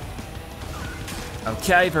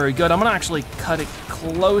 Okay, very good. I'm gonna actually cut it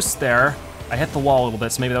close there. I hit the wall a little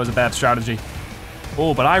bit, so maybe that was a bad strategy.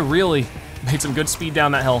 Oh, but I really made some good speed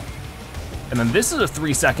down that hill. And then this is a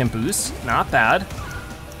 3 second boost, not bad.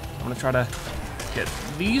 I'm gonna try to get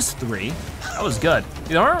these 3. That was good.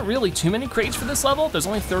 There aren't really too many crates for this level. There's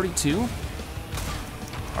only 32.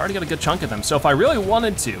 I already got a good chunk of them. So if I really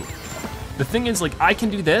wanted to, the thing is like I can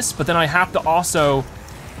do this, but then I have to also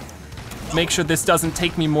make sure this doesn't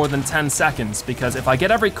take me more than 10 seconds because if I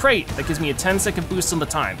get every crate, that gives me a 10-second boost on the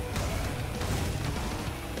time.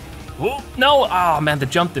 Oh, no, oh man, the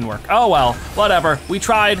jump didn't work. Oh well, whatever. We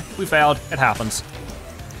tried, we failed, it happens.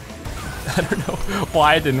 I don't know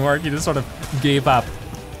why it didn't work, you just sort of gave up.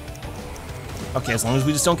 Okay, as long as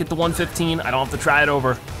we just don't get the 115, I don't have to try it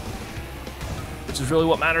over. Which is really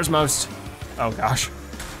what matters most. Oh gosh,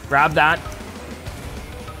 grab that.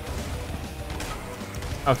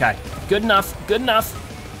 Okay, good enough, good enough.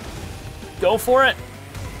 Go for it.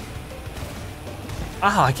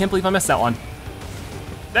 Ah, I can't believe I missed that one.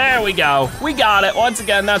 There we go, we got it. Once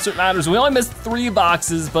again, that's what matters. We only missed 3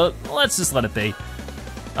 boxes, but let's just let it be.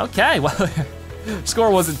 Okay, well, score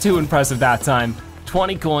wasn't too impressive that time.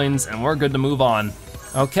 20 coins, and we're good to move on.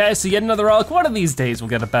 Okay, so yet another relic. One of these days we'll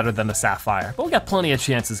get it better than the Sapphire, but we got plenty of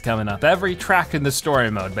chances coming up. Every track in the story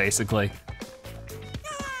mode, basically.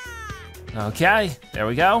 Okay, there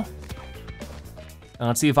we go. Now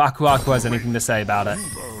let's see if Aku Aku has anything to say about it.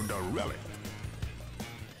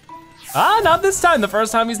 Ah, not this time. The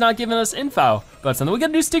first time he's not giving us info. But something we got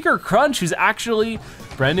a new sticker, Crunch, who's actually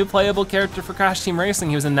brand new playable character for Crash Team Racing.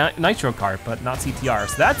 He was in Nitro Kart, but not CTR.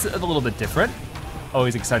 So that's a little bit different.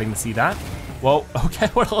 Always exciting to see that. Whoa, okay,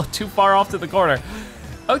 we're a little too far off to the corner.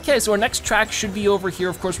 Okay, so our next track should be over here.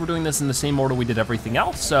 Of course, we're doing this in the same order we did everything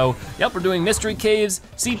else. So, yep, we're doing Mystery Caves,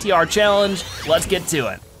 CTR Challenge. Let's get to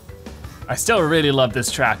it. I still really love this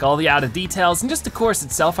track, all the added details, and just the course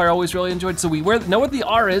itself I always really enjoyed. So we know where the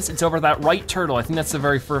R is, it's over that right turtle. I think that's the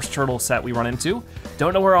very first turtle set we run into.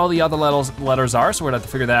 Don't know where all the other letters are, so we're gonna have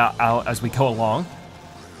to figure that out as we go along.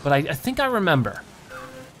 But I think I remember.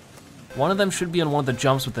 One of them should be on one of the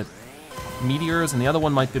jumps with the meteors, and the other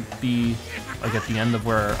one might be like at the end of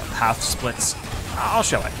where a path splits. I'll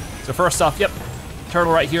show it. So first off, yep,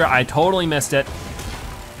 turtle right here. I totally missed it.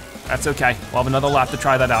 That's okay, we'll have another lap to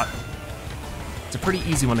try that out. It's a pretty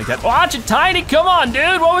easy one to get. Watch it, Tiny, come on,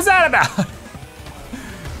 dude, what was that about?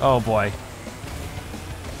 Oh boy.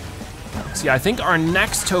 See, I think our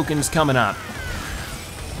next token's coming up.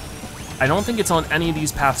 I don't think it's on any of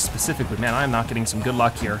these paths specifically. Man, I'm not getting some good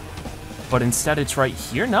luck here. But instead it's right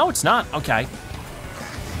here? No, it's not, okay.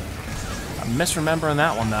 I'm misremembering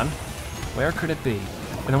that one then. Where could it be?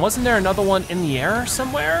 And then wasn't there another one in the air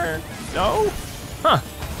somewhere? No? Huh.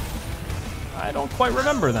 I don't quite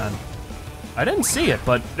remember then. I didn't see it,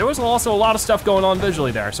 but there was also a lot of stuff going on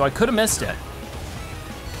visually there, so I could have missed it.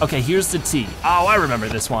 Okay, here's the T. Oh, I remember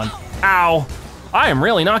this one. Ow. I am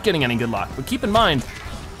really not getting any good luck, but keep in mind,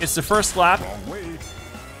 it's the first lap.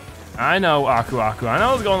 I know, Aku. I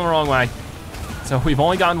know it's going the wrong way. So we've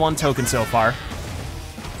only gotten one token so far.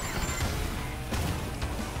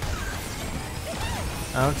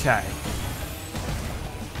 Okay.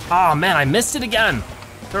 Oh man, I missed it again.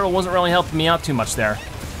 Turtle wasn't really helping me out too much there.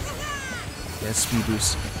 Yeah, speed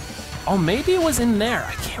boost. Oh, maybe it was in there.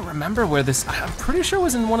 I can't remember where this, I'm pretty sure it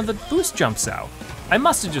was in one of the boost jumps though. I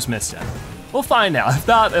must have just missed it. We'll find out. If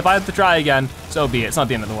not, if I have to try again, so be it. It's not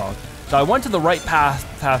the end of the world. So I went to the right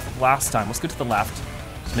path last time. Let's go to the left.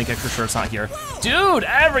 Just make extra sure it's not here. Dude,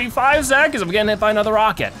 every 5 seconds I'm getting hit by another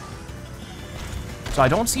rocket. So I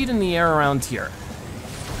don't see it in the air around here.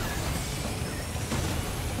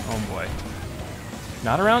 Oh boy.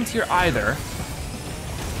 Not around here either.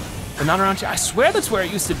 But not around here. I swear that's where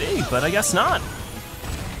it used to be, but I guess not.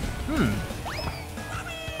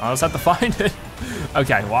 I'll just have to find it.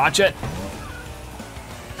 Okay, watch it.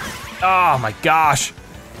 Oh my gosh.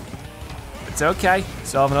 It's okay,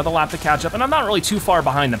 still have another lap to catch up, and I'm not really too far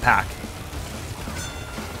behind the pack.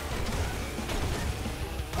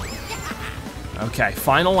 Okay,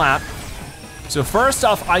 final lap. So first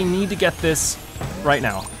off, I need to get this right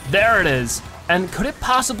now. There it is. And could it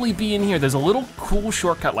possibly be in here? There's a little cool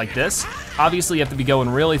shortcut like this. Obviously you have to be going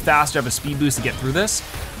really fast to have a speed boost to get through this,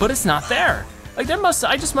 but it's not there. Like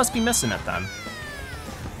I just must be missing it then.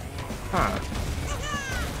 Huh.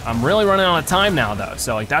 I'm really running out of time now though,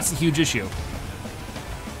 so like that's a huge issue.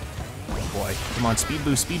 Oh boy, come on, speed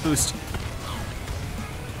boost, speed boost.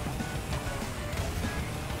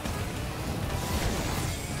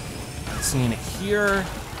 Not seeing it here.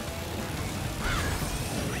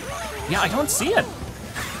 Yeah, I don't see it.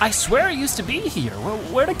 I swear it used to be here.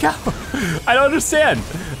 Where'd it go? I don't understand.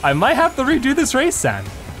 I might have to redo this race then.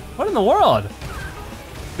 What in the world?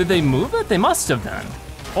 Did they move it? They must have done.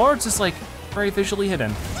 Or it's just like very visually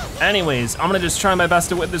hidden. Anyways, I'm gonna just try my best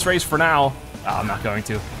to win this race for now. Oh, I'm not going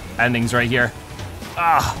to. Ending's right here.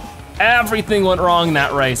 Ah, everything went wrong in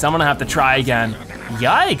that race. I'm gonna have to try again.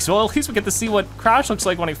 Yikes, well at least we get to see what Crash looks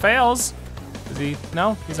like when he fails. Is he,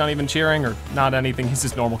 no? He's not even cheering or not anything, he's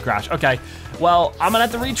just normal Crash. Okay, well, I'm gonna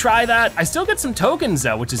have to retry that. I still get some tokens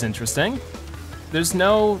though, which is interesting. There's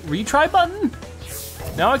no retry button?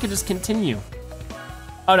 Now I can just continue.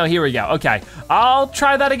 Oh no, here we go, okay. I'll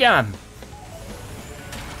try that again.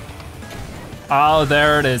 Oh,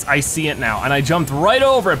 there it is, I see it now, and I jumped right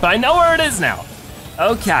over it, but I know where it is now.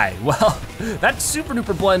 Okay, well, that super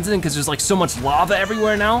duper blends in because there's like so much lava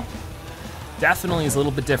everywhere now. Definitely is a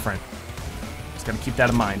little bit different. Just gotta keep that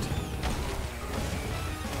in mind.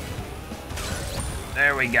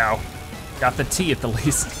 There we go. Got the T at the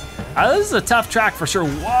least. This is a tough track for sure.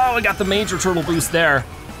 Whoa, I got the major turtle boost there.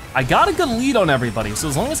 I got a good lead on everybody, so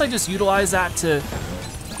as long as I just utilize that to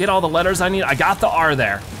get all the letters I need, I got the R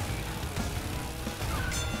there.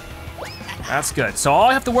 That's good. So all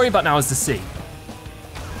I have to worry about now is the C.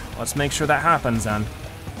 Let's make sure that happens then.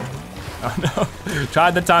 Oh no,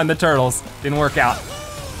 tried to time the turtles, didn't work out.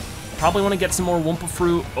 Probably wanna get some more Wumpa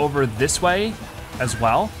fruit over this way as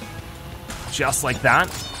well. Just like that.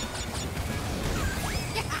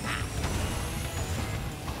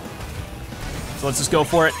 So let's just go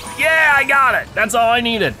for it. Yeah, I got it. That's all I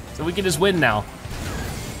needed. So we can just win now.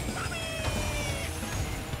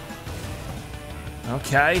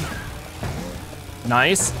 Okay.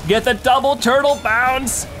 Nice. Get the double turtle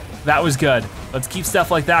bounce. That was good. Let's keep stuff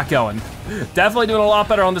like that going. Definitely doing a lot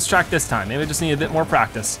better on this track this time. Maybe I just need a bit more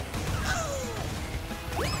practice.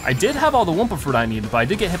 I did have all the Wumpa fruit I needed, but I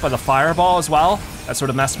did get hit by the fireball as well. That sort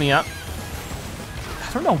of messed me up.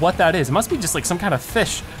 I don't know what that is. It must be just like some kind of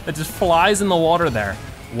fish that just flies in the water there.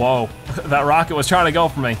 Whoa, that rocket was trying to go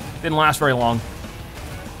for me. Didn't last very long.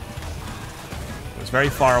 It was very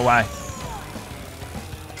far away.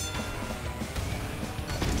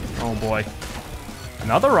 Oh boy.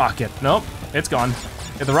 Another rocket. Nope, it's gone.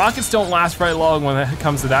 If the rockets don't last very long when it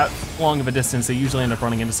comes to that long of a distance, they usually end up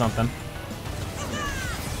running into something.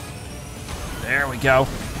 There we go.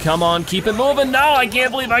 Come on, keep it moving. No, I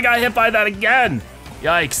can't believe I got hit by that again.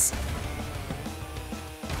 Yikes.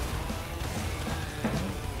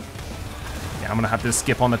 Yeah, I'm gonna have to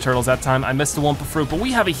skip on the turtles that time. I missed the Wumpa fruit, but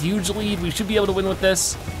we have a huge lead. We should be able to win with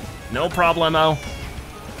this. No problemo.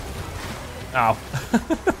 Oh.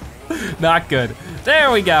 Not good.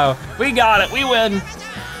 There we go. We got it, we win.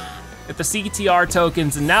 Get the CTR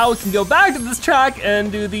tokens, and now we can go back to this track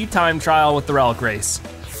and do the time trial with the Relic race.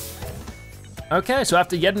 Okay, so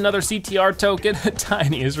after yet another CTR token,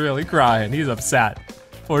 Tiny is really crying. He's upset.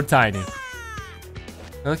 Poor Tiny.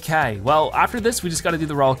 Okay, well, after this, we just gotta do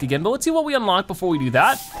the relic again, but let's see what we unlock before we do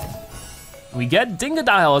that. We get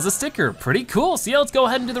Dingodile as a sticker, pretty cool. So yeah, let's go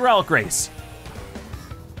ahead and do the relic race.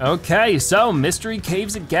 Okay, so mystery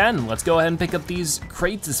caves again. Let's go ahead and pick up these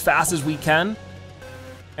crates as fast as we can.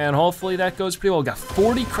 And hopefully that goes pretty well. We got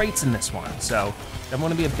 40 crates in this one, so that's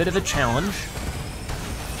gonna be a bit of a challenge.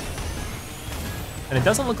 And it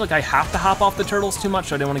doesn't look like I have to hop off the turtles too much,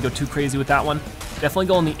 so I didn't wanna go too crazy with that one. Definitely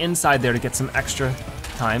go on the inside there to get some extra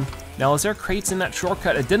time. Now, is there crates in that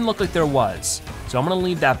shortcut? It didn't look like there was, so I'm gonna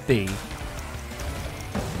leave that be.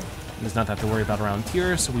 There's not that to worry about around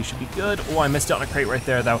here, so we should be good. Oh, I missed out on a crate right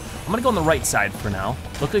there though. I'm gonna go on the right side for now.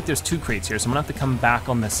 Look like there's 2 crates here, so I'm gonna have to come back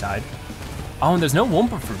on this side. Oh, and there's no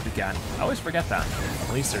Wumpa fruit again. I always forget that.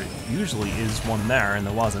 At least there usually is one there, and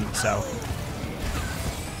there wasn't, so.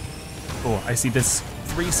 Oh, I see this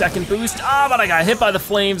 3-second boost. Ah, but I got hit by the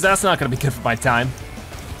flames. That's not gonna be good for my time.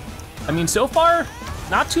 I mean, so far,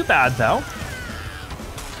 not too bad though.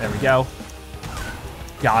 There we go.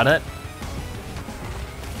 Got it.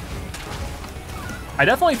 I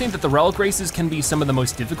definitely think that the relic races can be some of the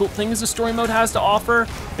most difficult things the story mode has to offer,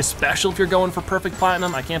 especially if you're going for perfect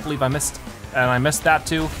platinum. I can't believe I missed, and I missed that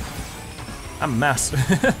too. I'm a mess.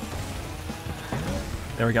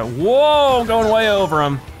 There we go. Whoa, going way over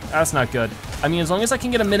him. That's not good. I mean, as long as I can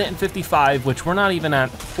get 1 minute and 55, which we're not even at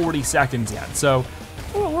 40 seconds yet, so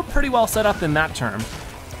we're pretty well set up in that term.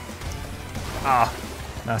 Ah,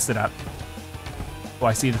 messed it up. Oh,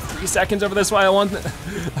 I see the 3 seconds over this way. I want,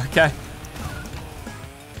 okay.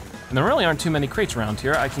 And there really aren't too many crates around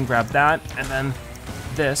here. I can grab that, and then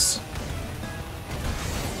this.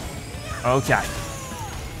 Okay.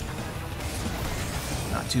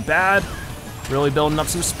 Not too bad. Really building up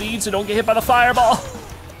some speed so don't get hit by the fireball.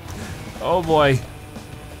 Oh boy.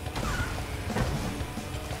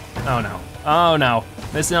 Oh no, oh no.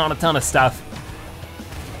 Missing on a ton of stuff.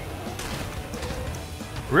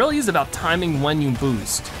 It really is about timing when you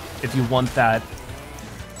boost if you want that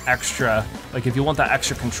extra, like if you want that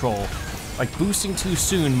extra control. Like boosting too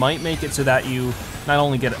soon might make it so that you not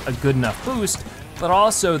only get a good enough boost, but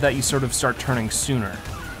also that you sort of start turning sooner.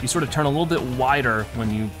 You sort of turn a little bit wider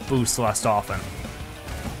when you boost less often.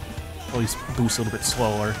 At least boost a little bit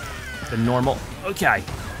slower than normal. Okay,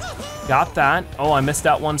 got that. Oh, I missed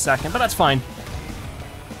out 1 second, but that's fine.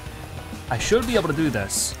 I should be able to do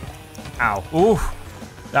this. Ow, ooh,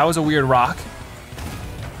 that was a weird rock.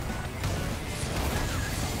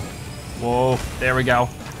 Whoa, there we go.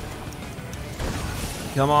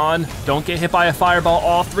 Come on, don't get hit by a fireball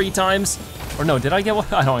all 3 times. Or no, did I get one?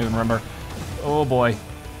 I don't even remember. Oh boy.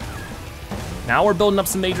 Now we're building up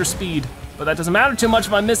some major speed, but that doesn't matter too much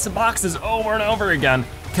if I miss the boxes over and over again.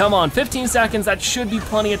 Come on, 15 seconds, that should be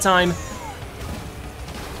plenty of time.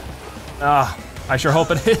 I sure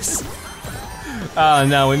hope it is. Oh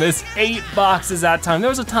no, we missed 8 boxes that time. There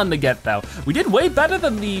was a ton to get though. We did way better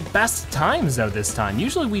than the best times though this time.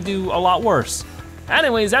 Usually we do a lot worse.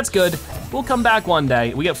 Anyways, that's good. We'll come back one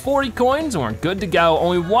day. We get 40 coins and we're good to go.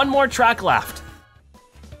 Only 1 more track left.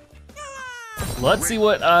 Let's see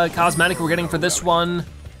what cosmetic we're getting for this one.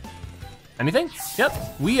 Anything? Yep,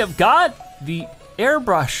 we have got the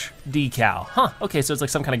airbrush decal. Huh, okay, so it's like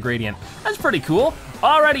some kind of gradient. That's pretty cool.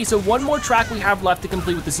 Alrighty, so 1 more track we have left to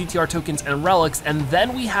complete with the CTR tokens and relics, and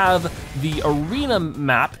then we have the arena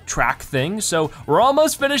map track thing. So we're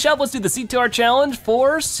almost finished up. Let's do the CTR challenge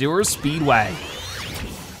for Sewer Speedway.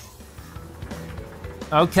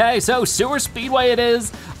 Okay, so Sewer Speedway it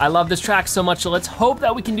is. I love this track so much, so let's hope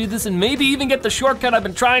that we can do this and maybe even get the shortcut I've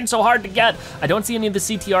been trying so hard to get. I don't see any of the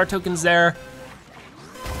CTR tokens there,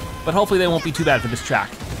 but hopefully they won't be too bad for this track.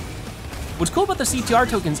 What's cool about the CTR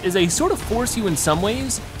tokens is they sort of force you in some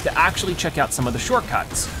ways to actually check out some of the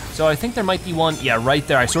shortcuts. So I think there might be one, yeah, right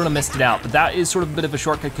there, I sort of missed it out, but that is sort of a bit of a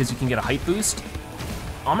shortcut because you can get a height boost.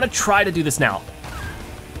 I'm gonna try to do this now.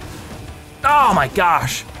 Oh my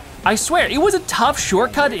gosh. I swear, it was a tough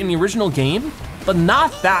shortcut in the original game, but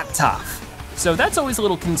not that tough. So that's always a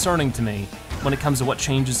little concerning to me when it comes to what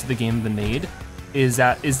changes to the game have been made. Is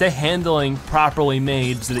the handling properly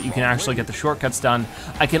made so that you can actually get the shortcuts done?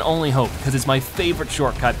 I can only hope, because it's my favorite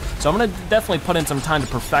shortcut. So I'm gonna definitely put in some time to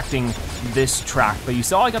perfecting this track. But you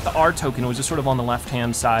saw I got the R token, it was just sort of on the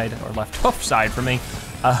left-hand side, or left hoof side for me,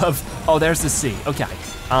 oh, there's the C, okay.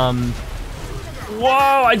 Whoa,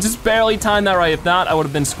 I just barely timed that right. If not, I would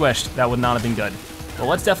have been squished. That would not have been good. Well,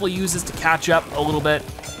 let's definitely use this to catch up a little bit.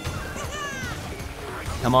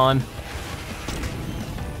 Come on.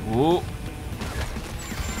 Ooh.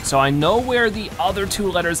 So I know where the other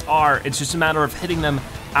 2 letters are. It's just a matter of hitting them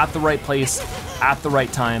at the right place, at the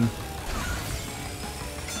right time.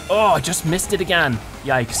 Oh, I just missed it again.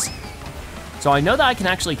 Yikes. So I know that I can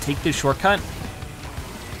actually take this shortcut.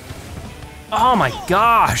 Oh my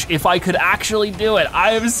gosh, if I could actually do it.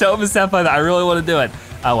 I am so upset by that, I really wanna do it.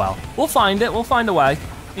 Oh well, we'll find it, we'll find a way.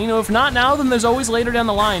 You know, if not now, then there's always later down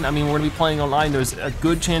the line. I mean, we're gonna be playing online. There's a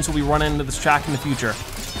good chance we'll be running into this track in the future.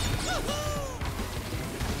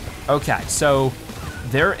 Okay, so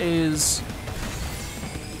there is,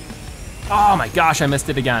 oh my gosh, I missed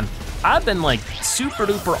it again. I've been like super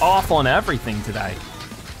duper off on everything today.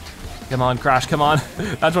 Come on, Crash, come on.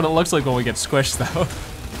 That's what it looks like when we get squished though.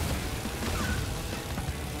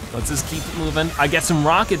 Let's just keep it moving. I get some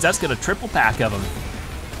rockets, that's got a triple pack of them.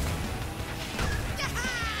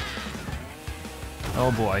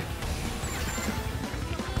 Oh boy.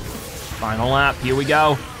 Final lap, here we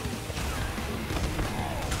go.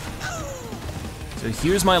 So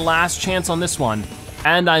here's my last chance on this one,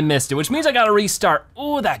 and I missed it, which means I gotta restart.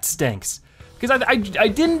 Oh, that stinks. Because I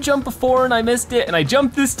didn't jump before and I missed it, and I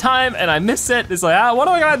jumped this time and I missed it. It's like, what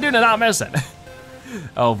do I gotta do to not miss it?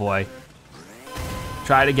 Oh boy.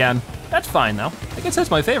 Try it again. That's fine though. I guess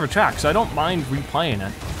that's my favorite track, so I don't mind replaying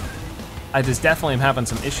it. I just definitely am having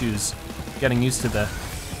some issues getting used to the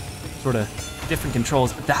sort of different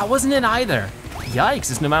controls. That wasn't it either. Yikes,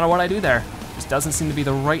 just no matter what I do there, this doesn't seem to be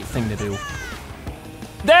the right thing to do.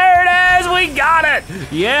 There it is, we got it!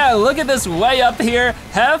 Yeah, look at this way up here,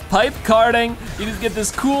 half-pipe karting. You just get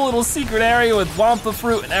this cool little secret area with Wampa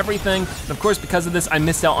fruit and everything. And of course, because of this, I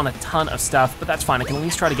missed out on a ton of stuff, but that's fine, I can at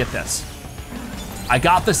least try to get this. I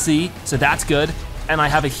got the C, so that's good. And I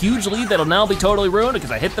have a huge lead that'll now be totally ruined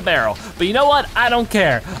because I hit the barrel. But you know what, I don't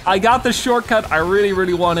care. I got the shortcut I really,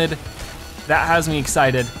 really wanted. That has me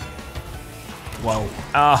excited. Whoa,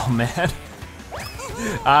 oh man.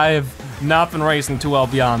 I've not been racing too well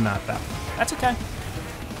beyond that though. That's okay.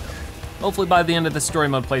 Hopefully by the end of the story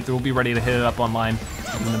mode playthrough, we'll be ready to hit it up online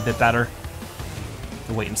even a bit better.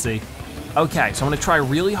 We'll wait and see. Okay, so I'm gonna try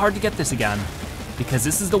really hard to get this again because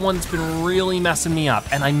this is the one that's been really messing me up.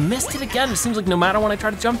 And I missed it again. It seems like no matter when I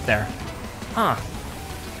try to jump there. Huh.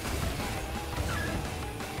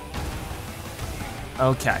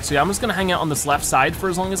 Okay, so yeah, I'm just gonna hang out on this left side for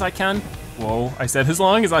as long as I can. Whoa, I said as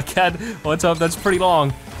long as I can. Well, let's hope that's pretty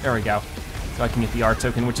long. There we go. So I can get the R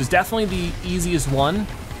token, which is definitely the easiest one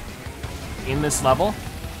in this level.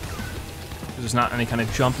 There's not any kind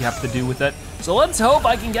of jump you have to do with it. So let's hope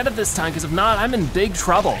I can get it this time, because if not, I'm in big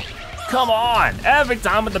trouble. Come on, every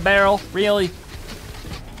time with the barrel, really?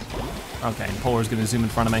 Okay, Polar's gonna zoom in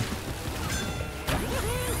front of me.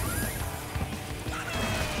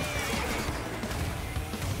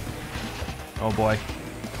 Oh boy.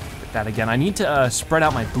 That again. I need to spread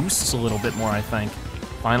out my boosts a little bit more, I think.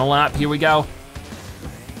 Final lap, here we go.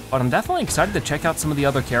 But I'm definitely excited to check out some of the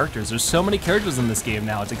other characters. There's so many characters in this game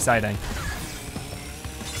now, it's exciting.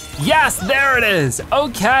 Yes, there it is.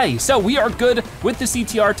 Okay, so we are good with the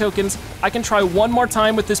CTR tokens. I can try one more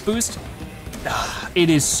time with this boost. It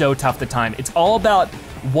is so tough to time. It's all about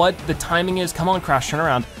what the timing is. Come on, Crash, turn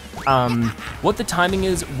around. What the timing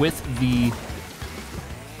is with the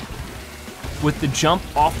jump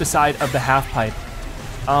off the side of the half pipe.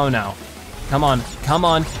 Oh no. Come on, come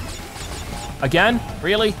on. Again,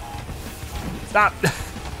 really? Stop.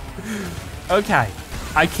 Okay,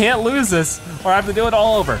 I can't lose this or I have to do it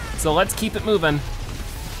all over. So let's keep it moving.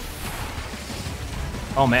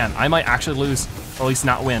 Oh man, I might actually lose, or at least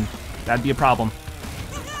not win. That'd be a problem.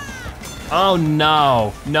 Oh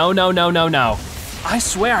no, no, no, no, no, no. I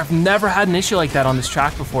swear I've never had an issue like that on this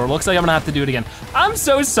track before. Looks like I'm gonna have to do it again. I'm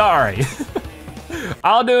so sorry.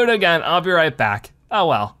 I'll do it again, I'll be right back. Oh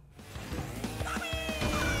well.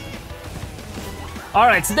 All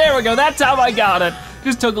right, so there we go, that's how I got it.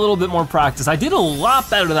 Just took a little bit more practice. I did a lot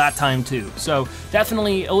better that time too, so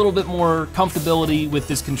definitely a little bit more comfortability with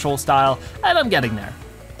this control style, and I'm getting there.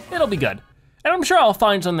 It'll be good. And I'm sure I'll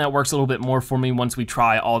find something that works a little bit more for me once we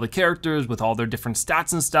try all the characters with all their different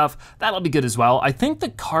stats and stuff. That'll be good as well. I think the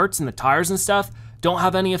karts and the tires and stuff don't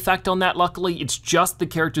have any effect on that, luckily. It's just the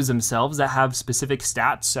characters themselves that have specific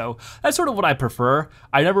stats, so that's sort of what I prefer.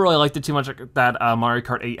 I never really liked it too much that Mario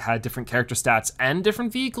Kart 8 had different character stats and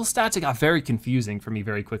different vehicle stats. It got very confusing for me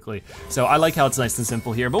very quickly. So I like how it's nice and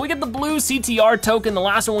simple here. But we get the blue CTR token, the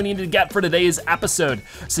last one we needed to get for today's episode.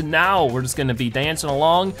 So now we're just gonna be dancing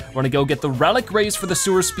along. We're gonna go get the relic race for the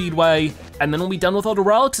sewer speedway, and then we'll be done with all the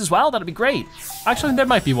relics as well. That'd be great. Actually, there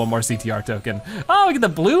might be one more CTR token. Oh, we get the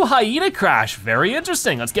blue hyena crash. Very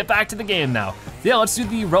interesting. Let's get back to the game now. Yeah, let's do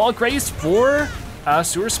the relic race for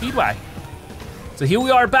sewer speedway. So here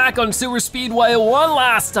we are back on Sewer Speedway one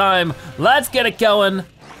last time. Let's get it going.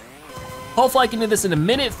 Hopefully I can do this in a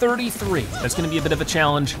minute 33. That's gonna be a bit of a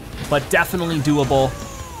challenge, but definitely doable.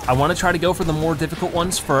 I wanna try to go for the more difficult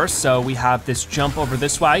ones first, so we have this jump over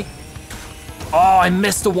this way. Oh, I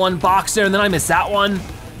missed the one box there, and then I missed that one.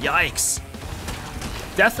 Yikes.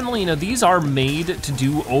 Definitely, you know, these are made to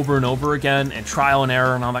do over and over again, and trial and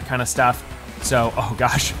error and all that kind of stuff. So, oh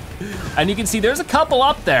gosh. And you can see there's a couple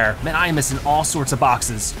up there. Man, I am missing all sorts of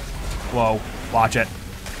boxes. Whoa, watch it.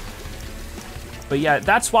 But yeah,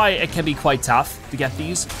 that's why it can be quite tough to get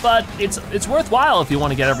these, but it's worthwhile if you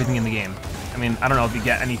want to get everything in the game. I mean, I don't know if you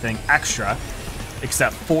get anything extra,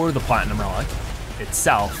 except for the Platinum Relic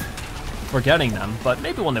itself for getting them, but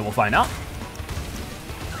maybe one day we'll find out.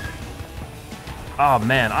 Oh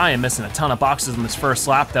man, I am missing a ton of boxes in this first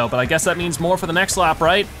lap though, but I guess that means more for the next lap,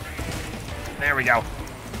 right? There we go.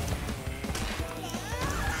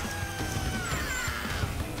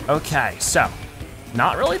 Okay, so,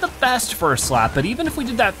 not really the best first lap, but even if we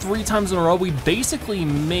did that 3 times in a row, we basically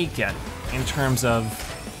make it in terms of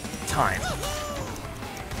time.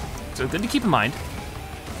 So good to keep in mind.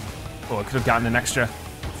 Oh, I could have gotten an extra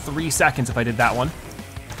 3 seconds if I did that one.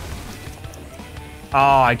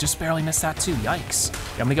 Oh, I just barely missed that too, yikes.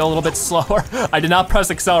 Yeah, I'm gonna go a little bit slower. I did not press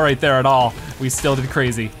accelerate there at all. We still did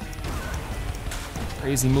crazy.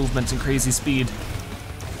 Crazy movements and crazy speed.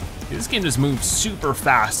 Dude, this game just moves super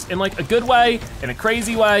fast in like a good way, in a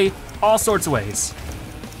crazy way, all sorts of ways.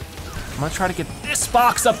 I'm gonna try to get this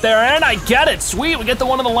box up there, and I get it, sweet, we get the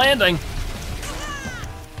one on the landing.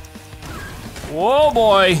 Whoa,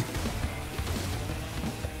 boy.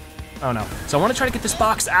 Oh no, so I wanna try to get this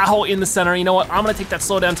box owl in the center. You know what, I'm gonna take that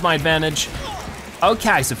slowdown to my advantage.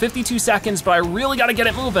 Okay, so 52 seconds, but I really gotta get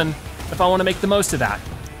it moving if I wanna make the most of that.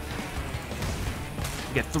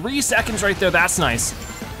 Get 3 seconds right there, that's nice.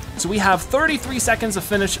 So we have 33 seconds to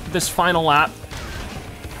finish this final lap.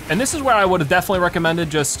 And this is where I would have definitely recommended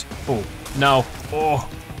just, oh, no, oh,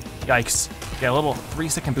 yikes. Yeah, a little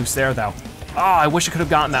 3-second boost there though. Oh, I wish I could have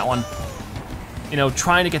gotten that one. You know,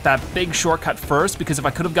 trying to get that big shortcut first, because if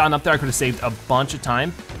I could have gotten up there, I could have saved a bunch of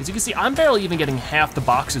time. As you can see, I'm barely even getting half the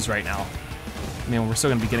boxes right now. I mean, we're still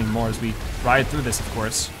gonna be getting more as we ride through this, of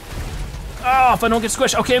course. Oh, if I don't get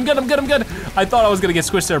squished, okay, I'm good, I'm good, I'm good. I thought I was gonna get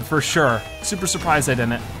squished there for sure. Super surprised I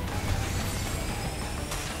didn't.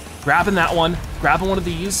 Grabbing that one, grabbing one of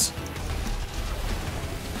these.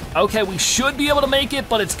 Okay, we should be able to make it,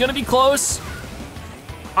 but it's gonna be close.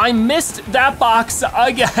 I missed that box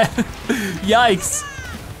again. Yikes.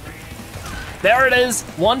 There it is,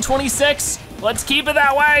 126. Let's keep it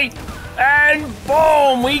that way. And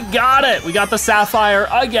boom, we got it. We got the Sapphire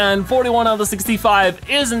again. 41 out of the 65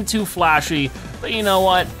 isn't too flashy, but you know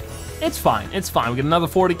what? It's fine, it's fine. We get another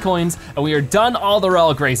 40 coins and we are done all the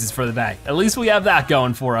relic races for the day. At least we have that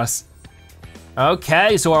going for us.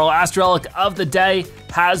 Okay, so our last relic of the day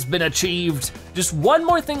has been achieved. Just one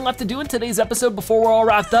more thing left to do in today's episode before we're all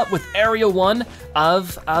wrapped up with Area 1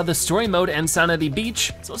 of the story mode and Sanity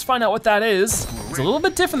Beach. So let's find out what that is. It's a little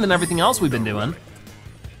bit different than everything else we've been doing.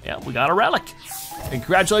 Yeah, we got a relic. And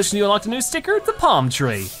congratulations, you unlocked a new sticker, the palm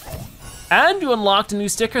tree. And you unlocked a new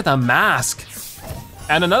sticker, the mask.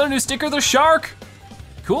 And another new sticker, the shark.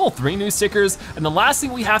 Cool, 3 new stickers. And the last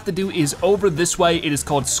thing we have to do is over this way. It is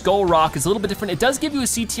called Skull Rock. It's a little bit different. It does give you a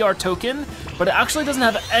CTR token, but it actually doesn't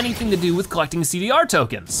have anything to do with collecting CDR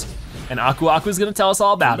tokens. And Aku is gonna tell us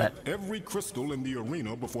all about it. Every crystal in the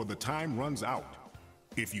arena before the time runs out.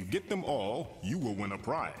 If you get them all, you will win a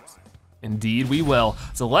prize. Indeed we will.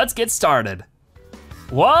 So let's get started.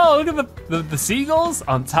 Whoa, look at the seagulls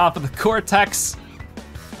on top of the Cortex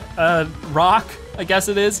rock, I guess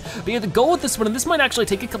it is. But yeah, the goal with this one, and this might actually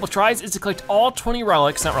take a couple tries, is to collect all 20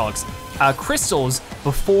 relics, not relics, crystals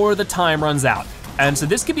before the time runs out. And so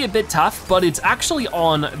this could be a bit tough, but it's actually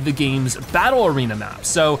on the game's battle arena map.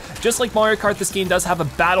 So just like Mario Kart, this game does have a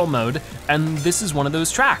battle mode, and this is one of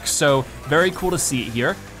those tracks. So very cool to see it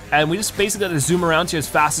here. And we just basically gotta zoom around here as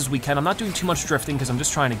fast as we can. I'm not doing too much drifting because I'm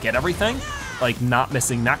just trying to get everything, like not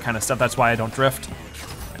missing that kind of stuff. That's why I don't drift.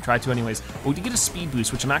 I try to anyways. But we did get a speed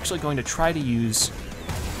boost, which I'm actually going to try to use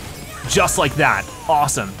just like that.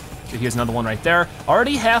 Awesome. So here's another one right there.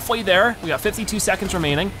 Already halfway there. We got 52 seconds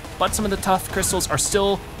remaining, but some of the tough crystals are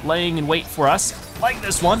still laying in wait for us, like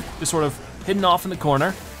this one, just sort of hidden off in the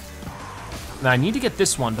corner. Now I need to get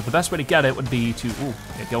this one, but the best way to get it would be to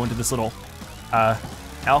go into this little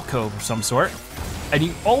alcove of some sort. And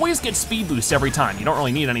you always get speed boost every time. You don't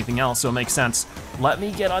really need anything else, so it makes sense. Let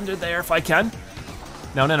me get under there if I can.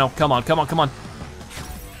 No, no, no, come on, come on, come on.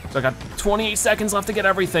 So I got 28 seconds left to get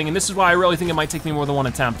everything, and this is why I really think it might take me more than one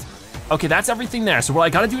attempt. Okay, that's everything there. So what I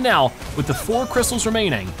gotta do now, with the 4 crystals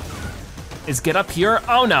remaining, is get up here.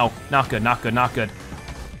 Oh no, not good, not good, not good.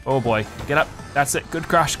 Oh boy, get up, that's it, good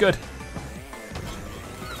Crash, good.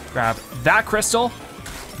 Grab that crystal.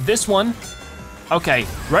 this one. Okay,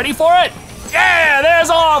 ready for it? Yeah, there's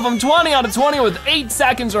all of them, 20 out of 20 with 8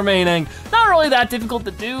 seconds remaining. Not really that difficult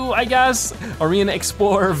to do, I guess. Arena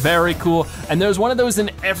Explorer, very cool. And there's one of those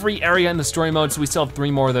in every area in the story mode, so we still have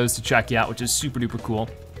 3 more of those to check out, which is super duper cool.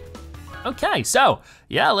 Okay, so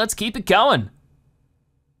yeah, let's keep it going.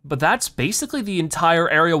 But that's basically the entire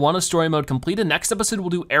Area 1 of story mode completed. Next episode, we'll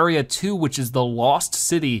do Area 2, which is the Lost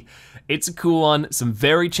City. It's a cool one, some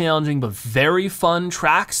very challenging but very fun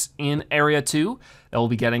tracks in Area 2 that we'll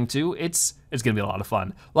be getting to. It's gonna be a lot of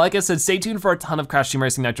fun. Like I said, stay tuned for a ton of Crash Team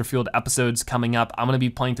Racing Nitro-Fueled episodes coming up. I'm gonna be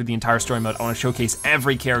playing through the entire story mode. I wanna showcase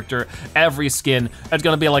every character, every skin. It's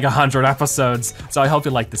gonna be like 100 episodes. So I hope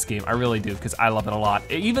you like this game, I really do, because I love it a lot.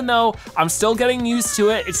 Even though I'm still getting used to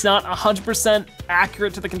it, it's not 100%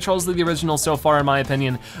 accurate to the controls of the original so far in my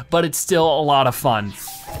opinion, but it's still a lot of fun.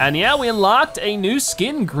 And yeah, we unlocked a new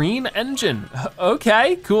skin, Green Engine.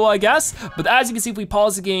 Okay, cool, I guess. But as you can see, if we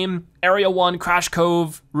pause the game, Area 1, Crash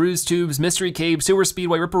Cove, Ruse Tubes, Mystery Cave, Sewer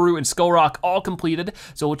Speedway, Ripperoo, and Skull Rock all completed.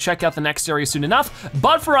 So we'll check out the next area soon enough.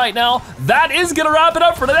 But for right now, that is gonna wrap it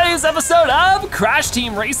up for today's episode of Crash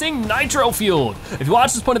Team Racing Nitro-Fueled. If you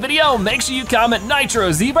watched this point of video, make sure you comment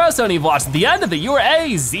Nitro Zebra so when you've watched the end of it, you are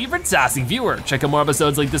a Zebra-tastic viewer. Check out more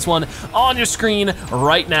episodes like this one on your screen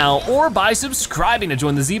right now, or by subscribing to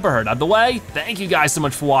join the Zebra Herd. Out of the way, thank you guys so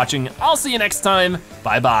much for watching. I'll see you next time,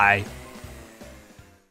 bye-bye.